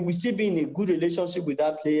know. You will still be in a good relationship with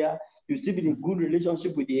that player. You still be in a good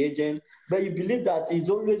relationship with the agent, but you believe that it's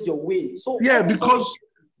always your way. So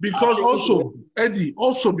because also, Eddie,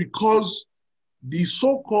 because the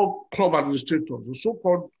so-called club administrators, the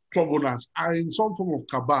so-called club owners are in some form of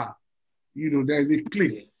cabal. They're in a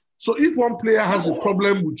clique. So if one player has a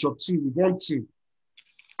problem with your team, with one team,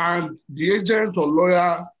 and the agent or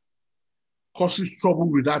lawyer causes trouble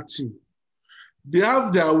with that team, they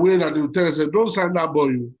have their way that they will tell us, don't sign that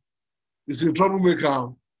boy. It's a troublemaker.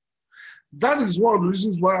 That is one of the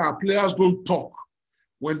reasons why our players don't talk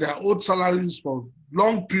when they are owed salaries for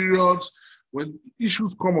long periods, when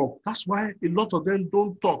issues come up. That's why a lot of them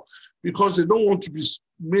don't talk, because they don't want to be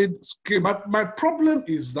made scared. But my problem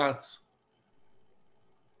is that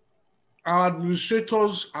our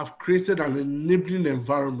administrators have created an enabling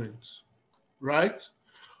environment, right,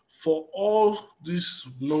 for all this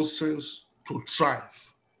nonsense to thrive.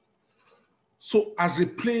 So as a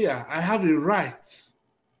player, I have a right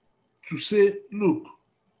to say, look,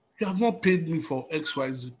 you have not paid me for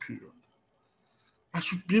XYZ period. I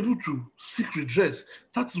should be able to seek redress.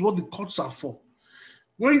 That is what the courts are for.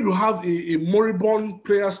 When you have a moribund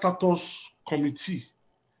player status committee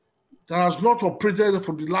that has not operated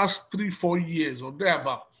for the last 3-4 years or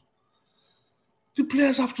thereabout, the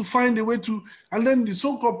players have to find a way to, and then the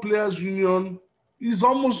so-called players union is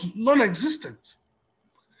almost non-existent.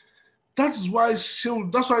 That's why they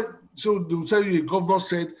will tell you a governor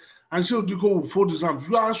said, and Shehu Diko will fold his arms.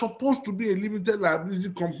 You are supposed to be a limited liability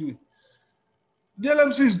company. The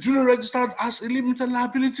LMC is duly registered as a limited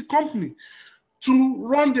liability company to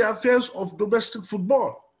run the affairs of domestic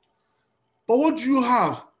football. But what do you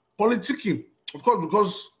have? Politicking. Of course,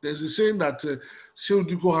 because there's a saying that Shehu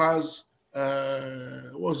Diko has,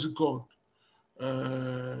 what's it called?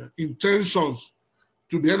 Intentions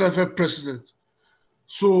to be NFF president.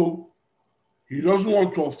 So he doesn't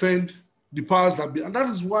want to offend the powers that be. And that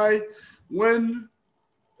is why when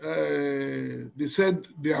they said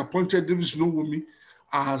they appointed Davis Nowumi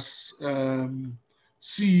as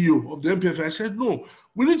CEO of the NPF, I said, no,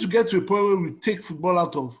 we need to get to a point where we take football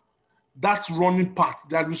out of that running part,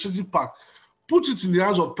 the administrative part, put it in the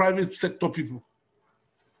hands of private sector people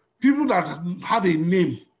that have a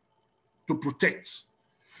name to protect,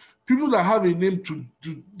 people that have a name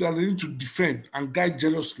that they need to defend and guide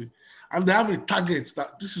jealously, and they have a target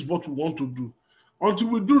that this is what we want to do. Until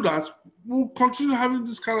we do that, we'll continue having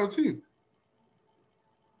this kind of thing.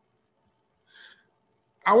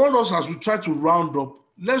 I want us, as we try to round up,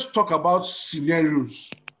 let's talk about scenarios,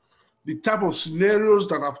 the type of scenarios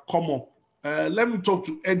that have come up. Let me talk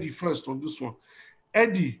to Eddie first on this one.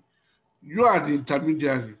 Eddie, you are the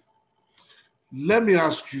intermediary. Let me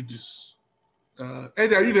ask you this.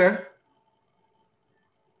 Eddie, are you there?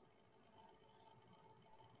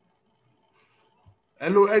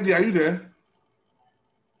 Hello, Eddie, are you there?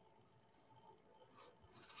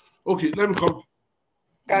 Okay, let me come.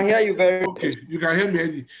 Can hear you very well. Okay, you can hear me,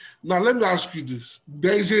 Eddie. Now, let me ask you this.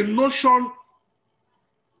 There is a notion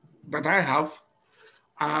that I have,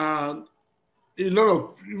 and a lot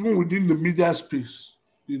of, even within the media space,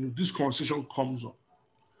 this conversation comes up.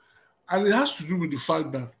 And it has to do with the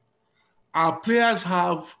fact that our players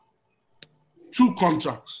have 2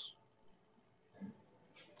 contracts.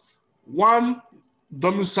 One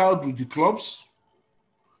domiciled with the clubs,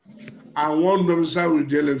 and one domiciled with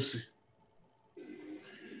the LMC.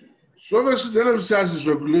 So obviously the LMC has its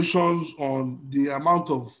regulations on the amount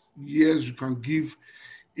of years you can give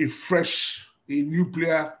a new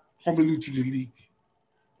player coming into the league,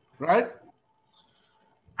 right?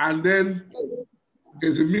 And then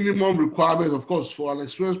there's a minimum requirement, of course, for an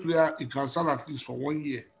experienced player, it can start at least for 1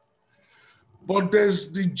 year. But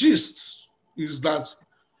there's the gist is that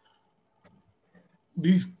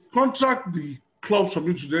the contract the club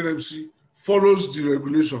submit to the NMC follows the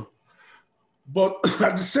regulation. But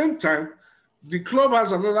at the same time, the club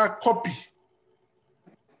has another copy,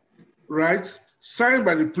 right, signed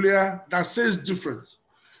by the player that says different.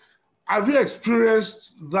 Have you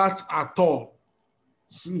experienced that at all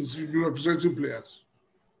since you've been representing players?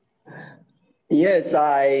 Yes,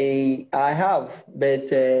 I have, but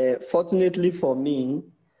fortunately for me,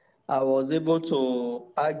 I was able to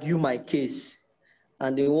argue my case,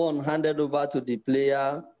 and the one handed over to the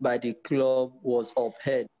player by the club was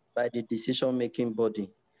upheld by the decision-making body.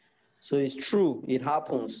 So it's true, it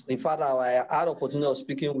happens. In fact, I had opportunity of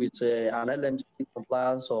speaking with an LMC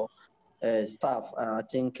compliance or staff, I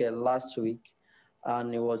think last week,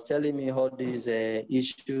 and he was telling me all these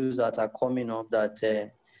issues that are coming up,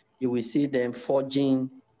 that you will see them forging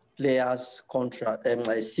players' contract,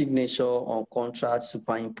 a signature on contracts,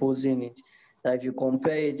 superimposing it. That if you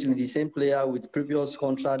compare it with the same player with previous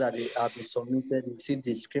contract that they have been submitted, you see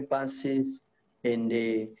discrepancies in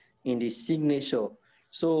the signature.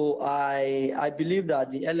 So I believe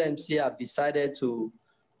that the LMC have decided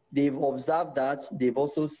they've observed that, they've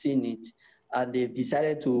also seen it, and they've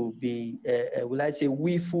decided to be, will I say,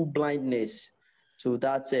 willful blindness to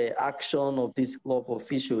that action of these club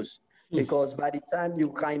officials. Because by the time you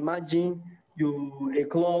can imagine a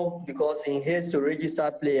club, because in haste to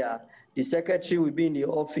register player, the secretary will be in the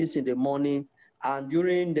office in the morning, and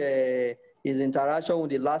during his interaction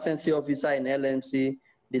with the licensing officer in LMC,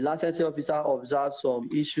 the licensing officer observed some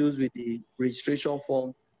issues with the registration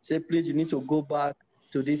form. Say, please, you need to go back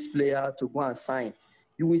to this player to go and sign.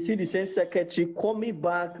 You will see the same secretary coming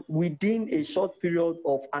back within a short period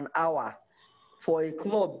of an hour for a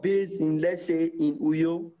club based in, let's say, in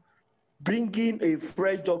Uyo, bringing a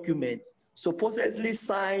fresh document, supposedly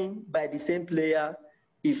signed by the same player,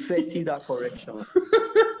 effective that correction.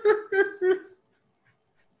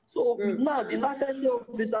 So now the licensing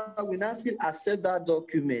officer will now still accept that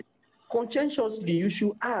document. Conscientiously, you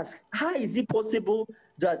should ask, how is it possible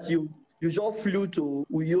that you just flew to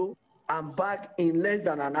Uyo and back in less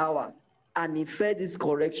than an hour and effect this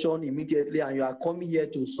correction immediately, and you are coming here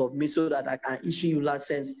to submit so that I can issue you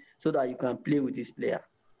license so that you can play with this player?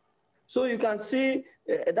 So you can see,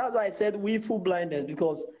 that's why I said willful blindness,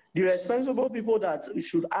 because the responsible people that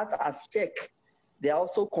should act as check, they are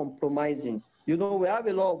also compromising. You know, we have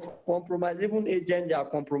a lot of compromise. Even agents, they are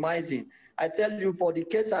compromising. I tell you, for the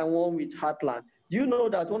case I won with Heartland, you know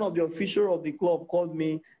that one of the officials of the club called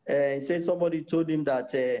me and said somebody told him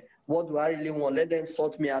that, what do I really want? Let them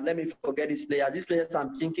sort me out. Let me forget these players. These players,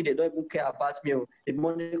 I'm thinking they don't even care about me. If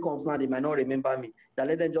money comes now, they might not remember me. That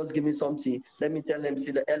let them just give me something. Let me tell them,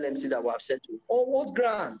 see the LMC that we have set to. Oh, what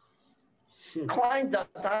grant? Clients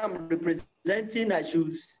that I'm representing, I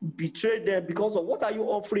should betray them because of what are you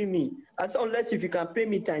offering me? I said, unless if you can pay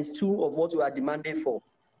me ×2 of what you are demanding for.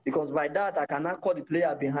 Because by that, I cannot call the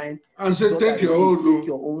player behind and say, take your own. Take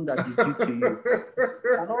your own that is due to you.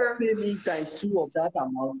 You cannot pay me ×2 of that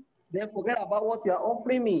amount. Then forget about what you are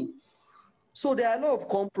offering me. So there are a lot of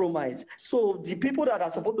compromise. So the people that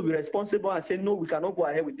are supposed to be responsible and say, no, we cannot go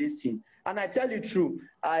ahead with this thing. And I tell you true,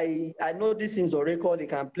 I know these things on record, they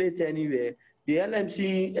can play it anywhere. The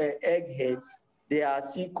LMC eggheads, they are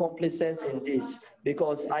still complacent in this,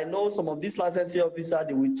 because I know some of these licensing officers,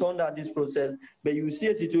 they will turn down this process, but you see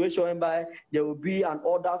a situation whereby there will be an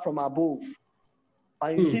order from above.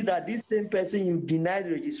 And you see that this same person you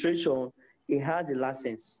denied registration, he has a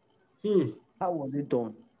license. How was it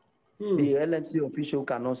done? The LMC official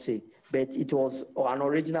cannot say, but it was an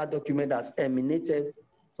original document that's emanated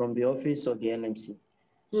from the office of the LMC.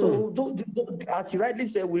 So, as you rightly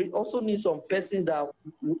said, we also need some persons that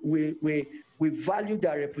we value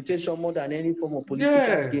their reputation more than any form of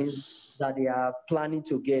political gain that they are planning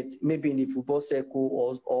to get, maybe in the football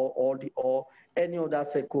circle or any other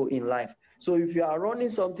circle in life. So, if you are running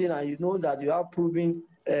something and you know that you are proving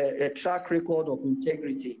a track record of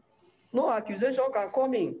integrity, no accusation can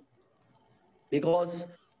come in, because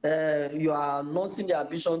you are announcing the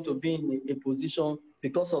ambition to be in a position.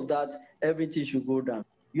 Because of that, everything should go down.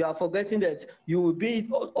 You are forgetting that you will be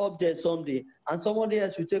up there someday, and somebody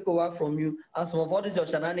else will take over from you, and some of all these your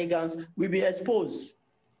shenanigans will be exposed.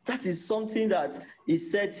 That is something that is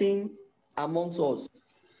setting amongst us.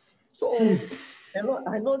 So,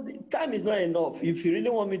 I know the time is not enough. If you really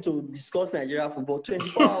want me to discuss Nigeria football,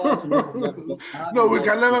 24 hours will not be enough. No, we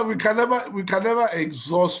can never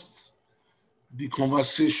exhaust the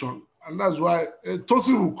conversation. And that's why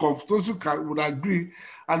Tosin would agree,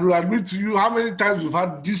 and will admit to you how many times we've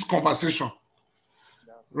had this conversation.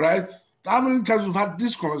 Right? How many times we've had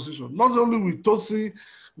this conversation? Not only with Tosin,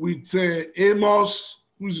 with Amos,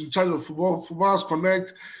 who's in charge of Footballers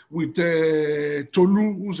Connect, with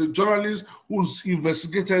Tolu, who's a journalist who's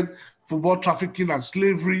investigated football trafficking and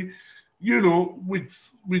slavery. You know, with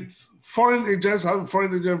foreign agents, having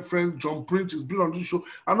foreign agent friend John Prince has been on this show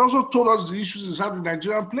and also told us the issues he's having with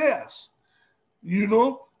Nigerian players. You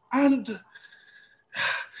know, and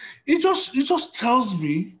it just tells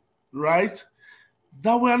me, right,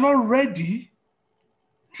 that we are not ready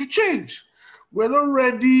to change. We're not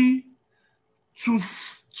ready to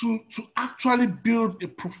actually build a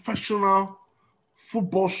professional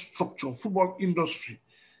football structure, football industry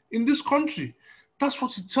in this country. That's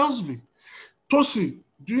what it tells me. Tosin,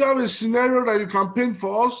 do you have a scenario that you can paint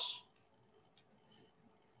for us?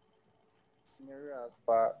 Scenario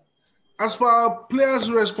as per our players'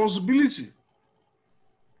 responsibility.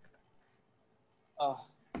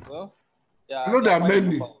 Well, yeah. I know there are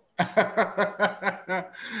many.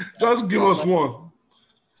 Just give us one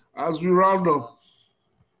as we round up.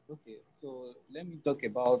 Okay, so let me talk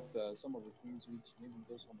about some of the things which maybe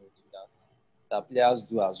those one or two that players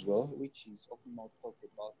do as well, which is often not talked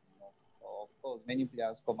about enough. Of course, many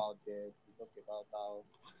players come out there to talk about how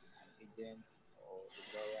an agent or a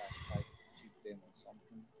lawyer has tried to cheat them or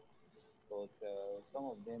something. but some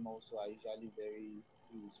of them also are usually very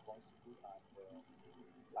irresponsible and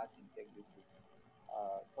lack integrity.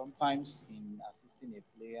 Sometimes in assisting a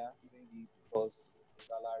player, maybe because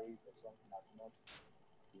salaries or something has not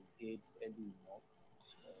been paid early enough,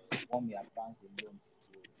 one may advance a loan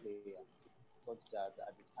to a player such that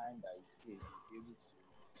at the time that it's paid, he's be able to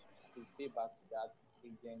at least pay back to that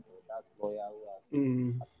agent or that lawyer who has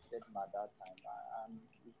Mm. assisted him at that time. And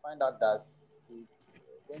we find out that they,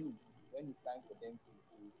 when it's time for them to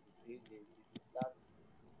pay, they start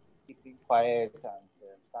keeping quiet and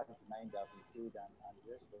start denying they have been paid and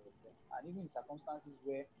the rest of them. And even in circumstances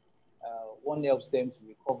where one helps them to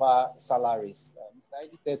recover salaries. Mr.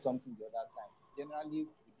 Heidi said something the other time. Generally,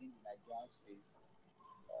 within the Nigerian space,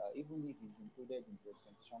 even if it's included in the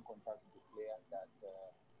representation contract with the player, that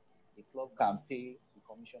the club can pay the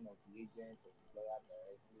commission of the agent or the lawyer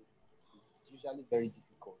directly, it's usually very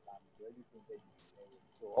difficult and they already painted the scenario.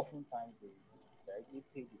 So oftentimes they directly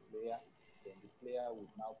pay the player, then the player would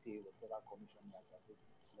now pay whatever commission he has agreed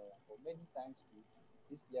with the lawyer. But many times too,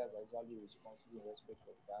 these players are usually responsible in respect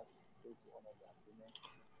of that, fail to honor the agreement,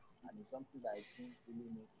 and it's something that I think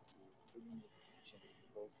really needs to change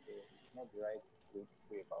because it's not the right way to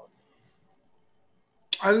go about it.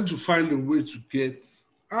 I need to find a way to get.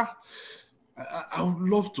 Ah, I would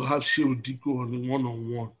love to have Sheo Diko on a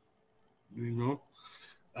one-on-one. You know,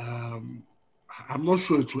 um, I'm not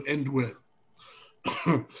sure it will end well.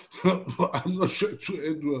 I'm not sure it will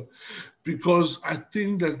end well because I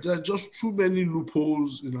think that there are just too many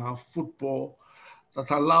loopholes in our football that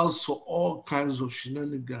allows for all kinds of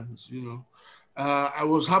shenanigans. I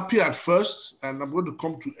was happy at first, and I'm going to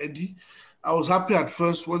come to Eddie. I was happy at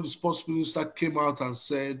first when the sports minister came out and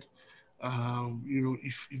said,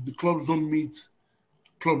 if the clubs don't meet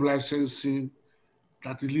club licensing,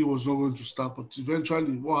 that the league was not going to start. But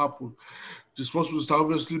eventually, what happened? The sports minister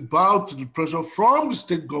obviously bowed to the pressure from the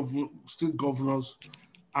state governors,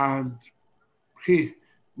 and hey,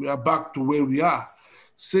 we are back to where we are.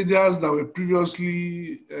 Stadiums that were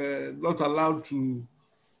previously not allowed to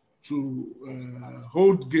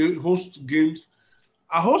host games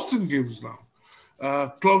are hosting games now.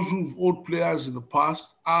 Clubs who've owed players in the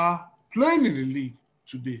past are playing in the league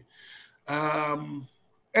today. Um,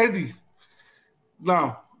 Eddie,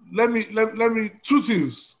 now let me two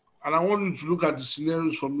things, and I want you to look at the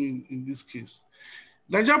scenarios for me in this case.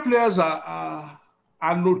 Nigeria players are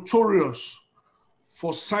notorious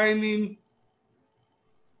for signing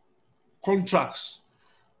contracts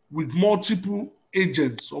with multiple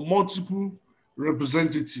agents or multiple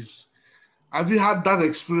representatives. Have you had that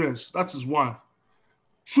experience? That is one.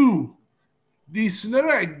 Two, the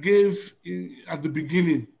scenario I gave at the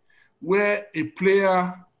beginning, where a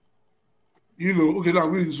player, okay,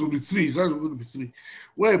 now it's going to be three. It's not going to be three.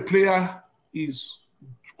 Where a player is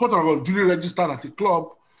quote unquote duly registered at a club,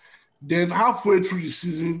 then halfway through the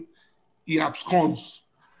season, he absconds.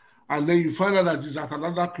 And then you find out that he's at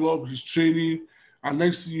another club, he's training, and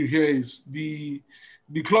next thing you hear is the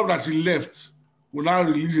club that he left will now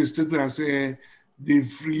release a statement and say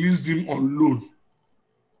they've released him on loan.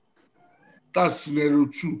 That's scenario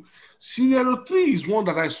two. Scenario three is one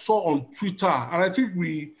that I saw on Twitter, and I think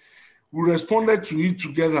we responded to it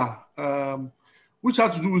together, which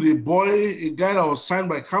had to do with a guy that was signed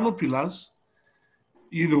by Kano Pillars,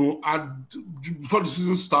 before the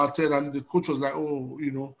season started, and the coach was like, oh,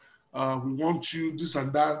 we want you, this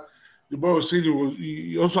and that. The boy was saying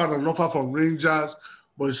he also had an offer from Rangers,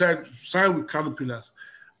 but he said sign with Kano Pillars.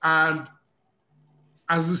 And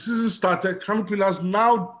as the season started, Kano Pillars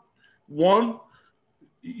now won.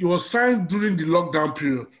 He was signed during the lockdown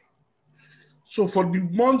period. So for the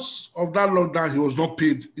months of that lockdown, he was not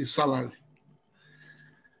paid a salary.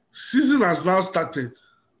 Season has now started.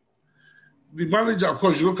 The manager, of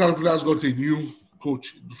course, Kano Pillars got a new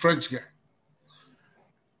coach, the French guy.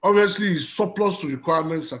 Obviously, he's surplus to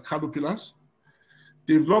requirements at Kano Pillars.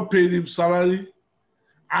 They've not paid him salary,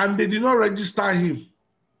 and they did not register him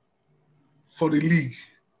for the league.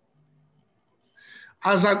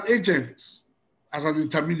 As an agent, as an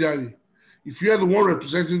intermediary, if you're the one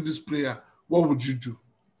representing this player, what would you do?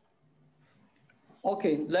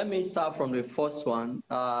 Okay, let me start from the first one.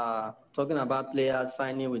 Talking about players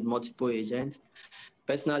signing with multiple agents.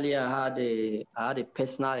 Personally, I had a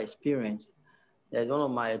personal experience. There's one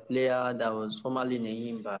of my players that was formerly in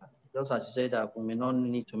Enyimba. Just as you said that we may not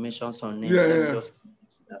need to mention some names.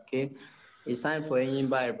 Okay. He signed for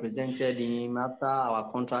Enyimba, I represented him. After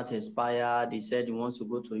our contract expired, he said he wants to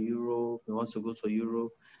go to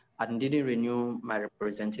Europe. and didn't renew my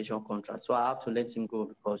representation contract. So I have to let him go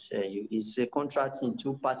because it's a contract in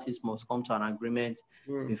two parties must come to an agreement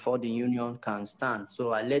before the union can stand.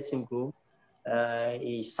 So I let him go.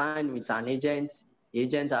 He signed with an agent. The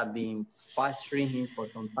agent had been pestering him for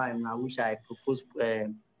some time. I wish I proposed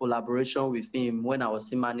collaboration with him when I was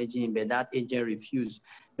still managing him, but that agent refused.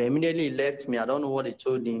 But immediately he left me. I don't know what he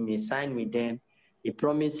told him. He signed with them. He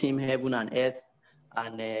promised him heaven and earth.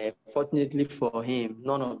 And fortunately for him,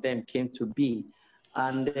 none of them came to be.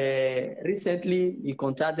 And recently, he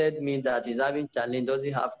contacted me that he's having challenge,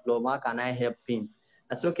 doesn't have club. How can I help him?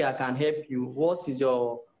 I said, okay, I can help you. What is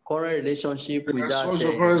your current relationship with that what's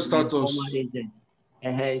your current status? former agent?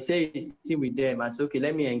 He said he's still with them. I said, okay,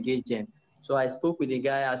 let me engage them. So I spoke with the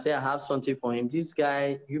guy. I said, I have something for him. This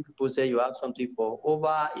guy, you people say you have something for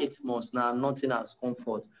over 8 months now. Nothing has come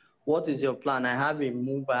forth. What is your plan? I have a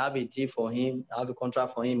move. I have a deal for him. I have a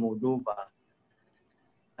contract for him, Moldova.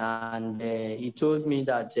 And he told me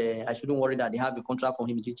that I shouldn't worry that they have a contract for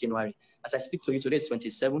him this January. As I speak to you, today is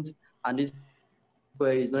 27th, and this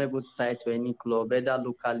boy is not able to tie to any club, either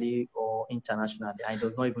locally or internationally. I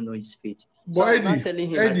does not even know his fate. But so Eddie, I'm not telling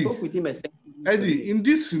him. I spoke with him. Eddie, in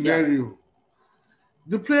this scenario,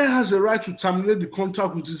 the player has a right to terminate the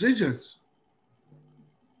contract with his agent.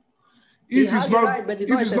 If he's not, right, but he's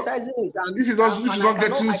not exercising it. If he's not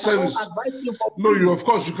getting service, of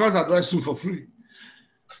course, you can't advise him for free.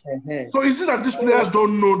 So is it that these players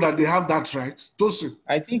don't know that they have that right?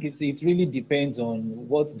 I think it really depends on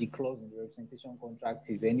what the clause in the representation contract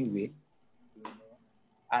is anyway. You know?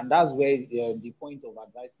 And that's where the point of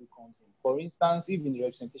advice still comes in. For instance, if in the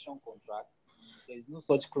representation contract, there's no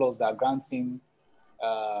such clause that grants him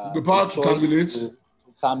the power to terminate. To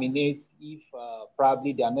terminate if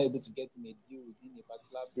probably they are not able to get him a deal within a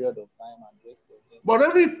particular period of time and the rest of them.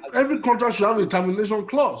 But every contract should have a termination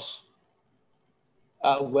clause.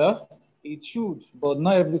 Well, it should, but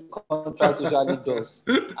not every contract usually does,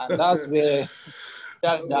 and that's where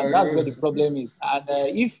that's where the problem is. And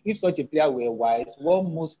if such a player were wise, what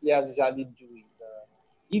most players usually do is,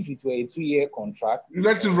 if it were a 2-year contract, you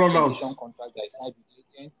let it run out. Contract that is signed with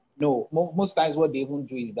the agent. No, most times what they even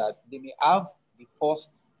do is that they may have the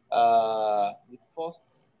first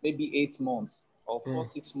maybe 8 months or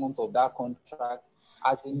 6 months of that contract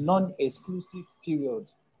as a non-exclusive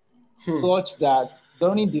period, such that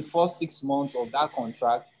during the first 6 months of that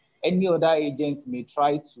contract, any other agent may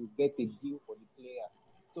try to get a deal for the player.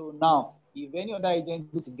 So now, if any other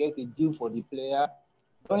agent wants to get a deal for the player,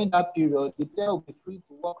 during that period, the player will be free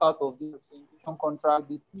to walk out of the representation contract,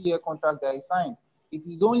 the 2-year contract that is signed. It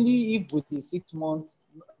is only if with the 6 months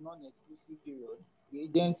non-exclusive period, the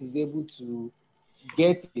agent is able to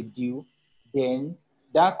get a deal, then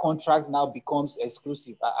that contract now becomes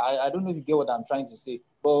exclusive. I don't know if you get what I'm trying to say,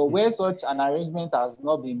 but where such an arrangement has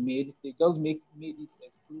not been made, they just made it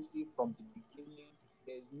exclusive from the beginning.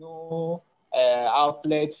 There's no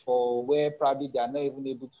outlet for where probably they are not even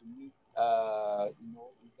able to meet,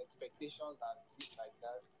 his expectations and things like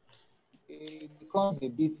that. It becomes a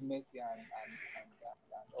bit messy and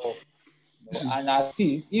all. And at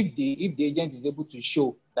least if the agent is able to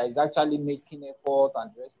show that he's actually making effort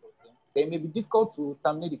and the rest of them, then it may be difficult to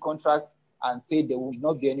terminate the contract and say there will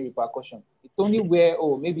not be any repercussion. It's only where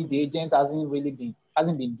maybe the agent hasn't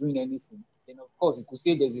been doing anything. Then of course you could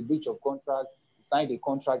say there's a breach of contract. You signed a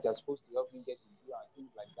contract, you're supposed to help me get a deal and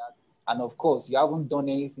things like that. And of course you haven't done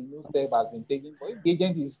anything, no step has been taken. But if the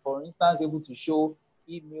agent is, for instance, able to show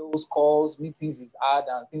emails, calls, meetings is had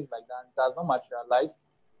and things like that, it has not materialized,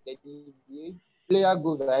 then the player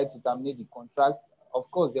goes ahead to terminate the contract. Of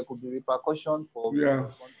course, there could be repercussion for the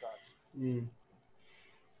contract.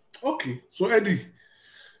 Okay, so Eddie,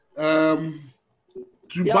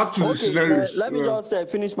 back to the scenarios. Let me just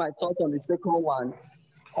finish my thoughts on the second one.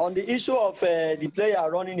 On the issue of the player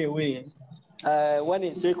running away when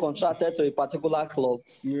he's still contracted to a particular club,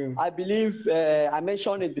 I believe I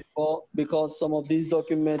mentioned it before because some of these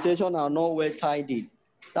documentation are not well tidied.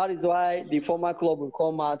 That is why the former club will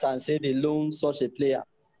come out and say they loan such a player,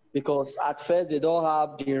 because at first they don't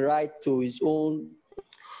have the right to his own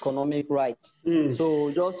economic right.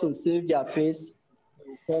 So just to save their face,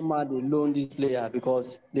 they come out, they loan this player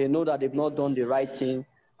because they know that they've not done the right thing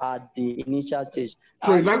at the initial stage.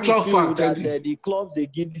 So in actual fact, that the clubs, they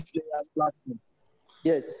give these players platform.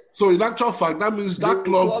 Yes. So in actual fact, that means that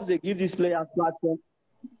clubs, they give these players platform.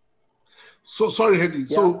 So sorry, Eddie.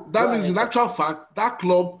 Yeah. So that means in actual fact, that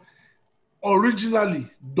club originally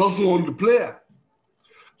doesn't own the player.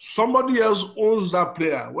 Somebody else owns that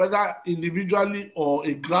player, whether individually or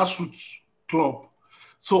a grassroots club.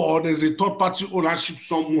 So, or there's a third-party ownership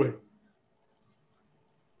somewhere.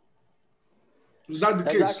 Is that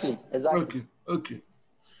the Exactly. case? Exactly. Okay.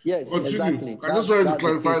 Yes, Continue. exactly. I just wanted to That's the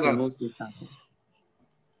clarify case in that. most instances.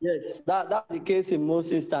 Yes, that's the case in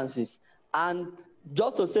most instances. And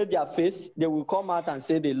just to save their face, they will come out and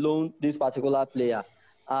say they loan this particular player.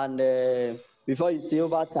 And before you say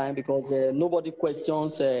over time, because nobody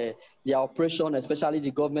questions their operation, especially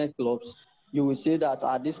the government clubs, you will say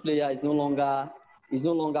that this player is no longer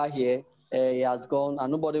here. He has gone, and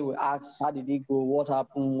nobody will ask how did he go, what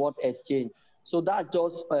happened, what exchanged. So that's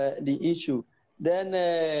just the issue.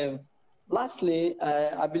 Then lastly,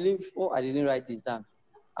 I believe. Oh, I didn't write this down.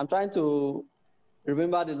 I'm trying to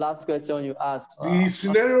remember the last question you asked. The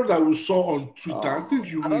scenario that we saw on Twitter, I think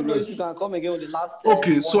you I don't know will. if you can come again with the last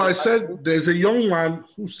Okay, one so you I asked said me. there's a young man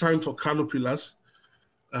who signed for Kano Pillars.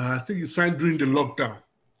 I think he signed during the lockdown.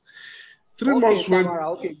 3 months went.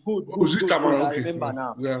 Tamara. Okay, good. Was it Tamara? I Okay, remember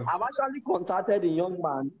now. Yeah. I've actually contacted the young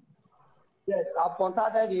man. Yes, I've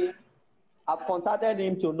contacted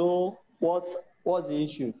him to know what's the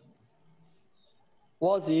issue.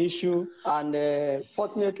 What's the issue? And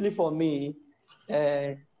fortunately for me,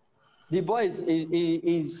 the boy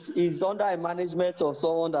is under a management of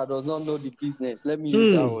someone that does not know the business. Let me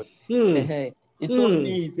use that word. He told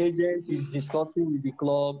me his agent is discussing with the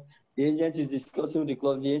club. The agent is discussing with the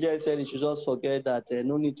club. The agent said he should just forget that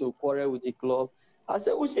no need to quarrel with the club. I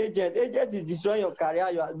said, which agent? Agent is destroying your career.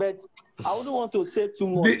 But I wouldn't want to say too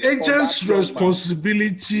much. The agent's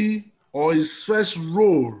responsibility or his first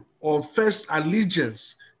role or first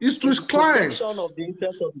allegiance is to his clients. Protection of the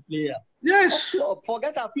interest of the player. Yes.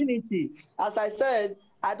 Forget affinity. As I said,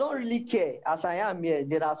 I don't really care. As I am here,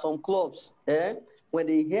 there are some clubs, when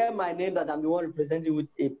they hear my name that I'm the one representing with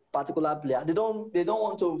a particular player, they don't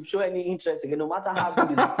want to show any interest again, no matter how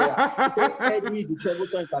good is the player. They say Eddie is the treble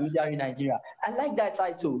intermediary in Nigeria. I like that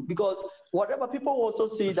title because whatever people also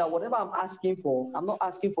say that whatever I'm asking for, I'm not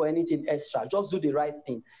asking for anything extra. Just do the right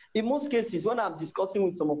thing. In most cases, when I'm discussing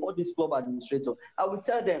with some of all these club administrators, I will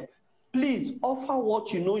tell them, please offer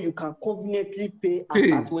what you know you can conveniently pay as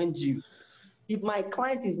at when due. If my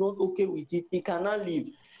client is not okay with it, he cannot leave.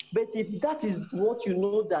 But if that is what you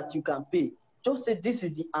know that you can pay, just say this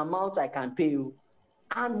is the amount I can pay you.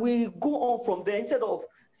 And we go on from there. Instead of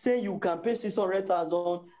saying you can pay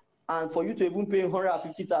 600,000 and for you to even pay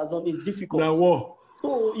 150,000 is difficult. Now what?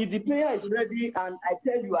 So if the player is ready, and I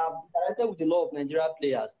tell you, I've interacted with a lot of Nigeria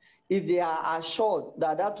players, if they are assured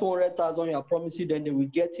that 200,000 you are promising, then they will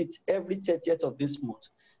get it every 30th of this month.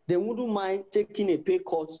 They wouldn't mind taking a pay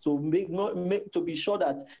cut to be sure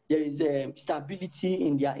that there is stability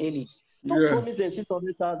in their earnings. Don't promise them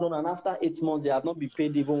 600,000 and after 8 months they have not been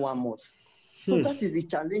paid even 1 month. So that is the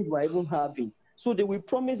challenge we're even having. So they will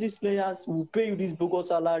promise these players, will pay you this bogus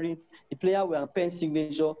salary, the player will pen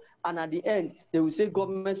signature, and at the end, they will say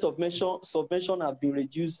government subvention have been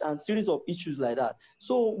reduced and series of issues like that.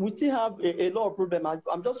 So we still have a lot of problems.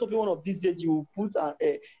 I'm just hoping one of these days you will put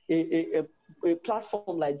a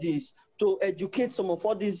platform like this to educate some of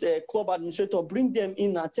all these club administrators, bring them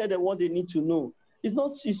in and tell them what they need to know.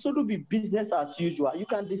 It's sort of be business as usual. You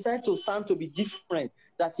can decide to stand to be different,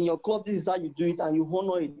 that in your club, this is how you do it and you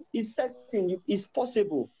honor it. It's certain, it's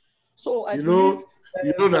possible. So I believe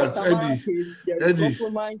that Eddie, case, there is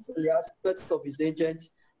compromise in the aspect of his agent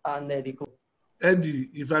and the club.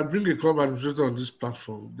 Eddie, if I bring a club administrator on this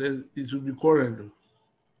platform, then it will be quarrel.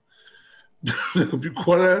 There will be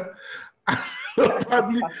quarrel.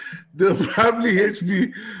 They'll probably hate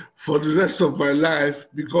me for the rest of my life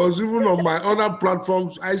because even on my other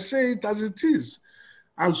platforms, I say it as it is.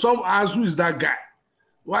 And some ask, who is that guy?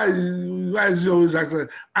 Why is he always acting?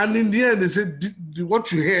 And in the end, they say,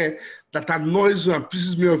 what you hear that annoys you and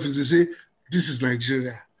pisses me off is they say, this is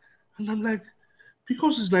Nigeria. And I'm like,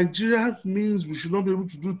 because it's Nigeria means we should not be able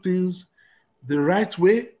to do things the right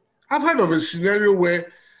way. I've heard of a scenario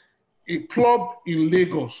where a club in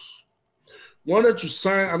Lagos wanted to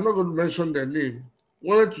sign, I'm not going to mention their name,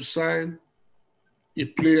 wanted to sign a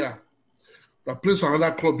player that plays for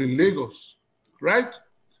another club in Lagos, right?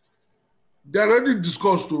 They already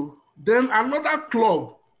discussed too. Then another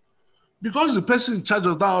club, because the person in charge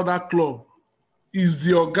of that other club is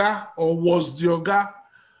the Oga or was the Oga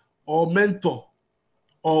or mentor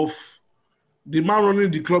of the man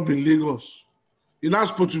running the club in Lagos. He now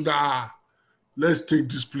spoke to him that, let's take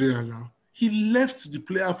this player now. He left the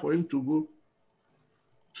player for him to go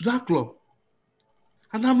to that club.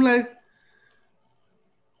 And I'm like,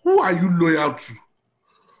 who are you loyal to?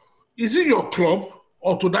 Is it your club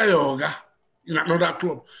or to that your Oga in another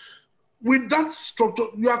club? With that structure,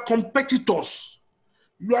 you are competitors.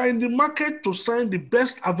 You are in the market to sign the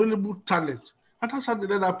best available talent. And that's how they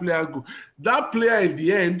let that player go. That player in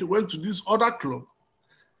the end went to this other club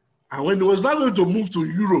And when it was now going to move to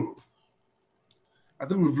Europe, I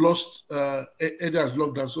think we've lost, Eddie has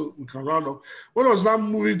locked down, so we can round up. When I was now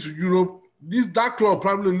moving to Europe, that club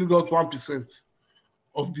probably only got 1%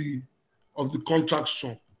 of the contract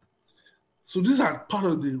sum. So these are part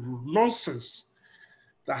of the nonsense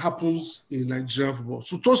that happens in Nigerian football.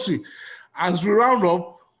 So Tosin, as we round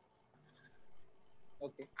up,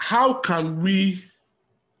 Okay. how can we,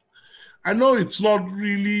 I know it's not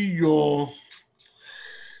really a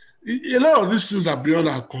lot of these things are beyond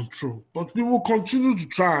our control, but we will continue to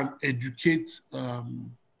try and educate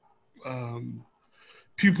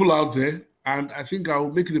people out there. And I think I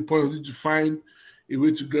will make it a point of it to find a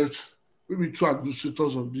way to get maybe two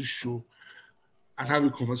administrators on this show and have a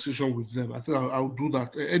conversation with them. I think I'll do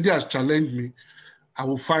that. Eddie has challenged me. I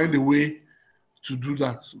will find a way to do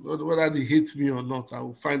that. Whether they hate me or not, I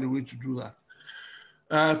will find a way to do that.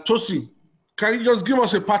 Tosin, can you just give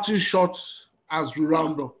us a parting shot as we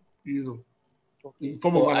round up, Okay. in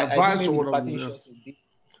form of an advice or whatever?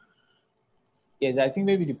 Yes, I think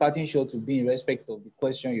maybe the parting shot will be in respect of the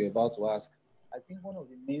question you're about to ask. I think one of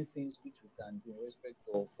the main things which we can do in respect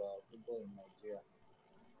of football in Nigeria,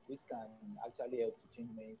 which can actually help to change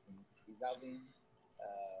many things, is having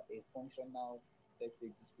a functional, let's say,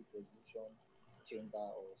 dispute resolution chamber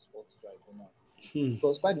or sports tribunal.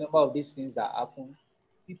 Because quite a number of these things that happen,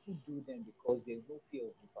 people do them because there's no fear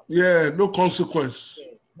of repercussion. Yeah, no consequence.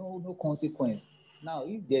 Yes, no consequence. Now,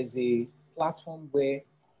 if there's a platform where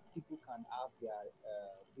people can have their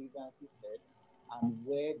grievances heard and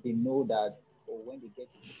where they know that, or when they get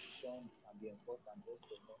a decision, it can be enforced and rest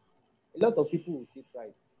of them, a lot of people will sit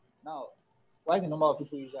right. Now, quite a number of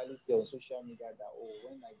people usually say on social media that,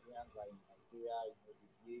 when Nigerians are in Nigeria, they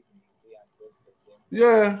behave in a way and rest of them.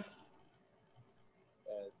 Yeah.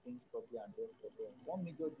 Things properly and rest of them. One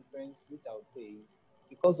major difference, which I would say, is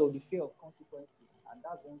because of the fear of consequences, and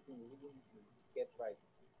that's one thing we really need to get right.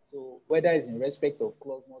 So whether it's in respect of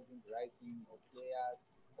club not doing the right thing, or players,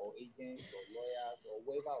 or agents, or lawyers, or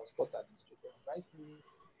whoever, or sports administrators, right things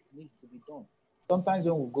need to be done. Sometimes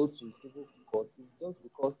when we go to civil court, it's just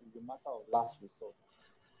because it's a matter of last resort.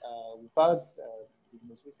 We've had the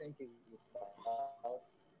most recent case about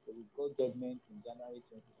we got judgment in January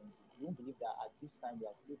 2020. You won't believe that at this time we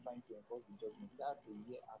are still trying to enforce the judgment. That's a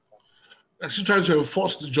year after. Actually trying to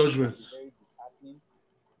enforce the judgment. Very disheartening.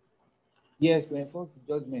 Yes, to enforce the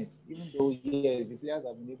judgment, even though, yes, the players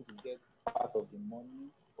have been able to get part of the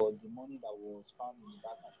money, but the money that was found in the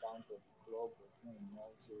bank account of the club was not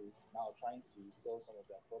enough. So now trying to sell some of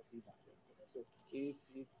their properties and rest of them. So it's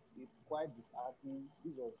quite disheartening.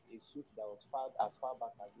 This was a suit that was filed as far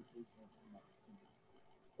back as April 2019.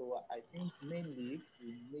 So I think mainly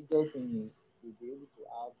the major thing is to be able to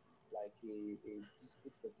have like a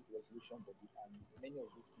dispute resolution body, and many of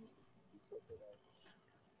these things will be sorted out.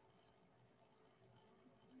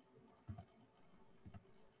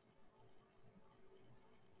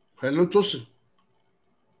 Hello, Tosin.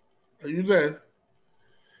 Are you there?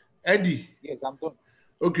 Eddie? Yes, I'm done.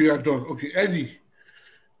 Okay, you're done. Okay, Eddie,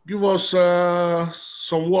 give us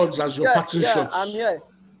some words as your parting shot. Yeah, I'm here.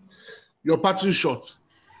 Your parting shot.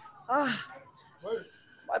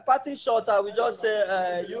 My parting shot, I will just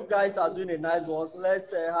say you guys are doing a nice work.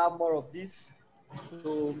 Let's have more of this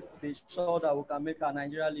to be sure that we can make our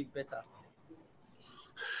Nigeria League better.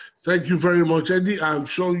 Thank you very much, Eddie. I'm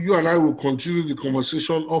sure you and I will continue the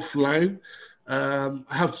conversation offline. I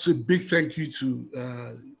have to say a big thank you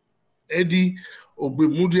to Eddie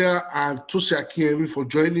Ogbemudia and Tosin Akinyemi for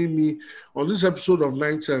joining me on this episode of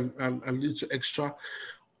 90 and Little Extra.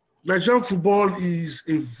 Nigerian football is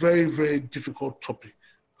a very, very difficult topic.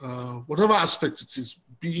 Whatever aspect it is,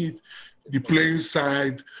 be it the playing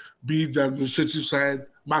side, be it the administrative side,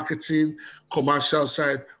 marketing, commercial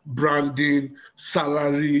side, branding,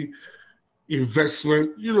 salary,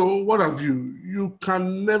 investment, what have you. You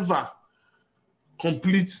can never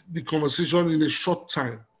complete the conversation in a short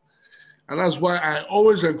time. And that's why I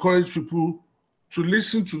always encourage people to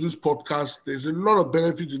listen to this podcast. There's a lot of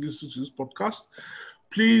benefit in listening to this podcast.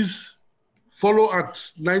 Please follow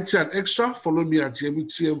at 90 and Extra. Follow me at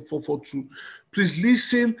JMTM442. Please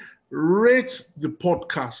listen, rate the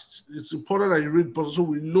podcast. It's important that you rate the podcast so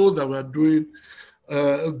we know that we are doing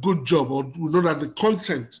a good job, or we know that the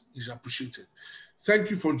content is appreciated.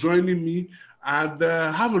 Thank you for joining me, and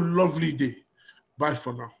have a lovely day. Bye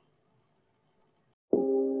for now.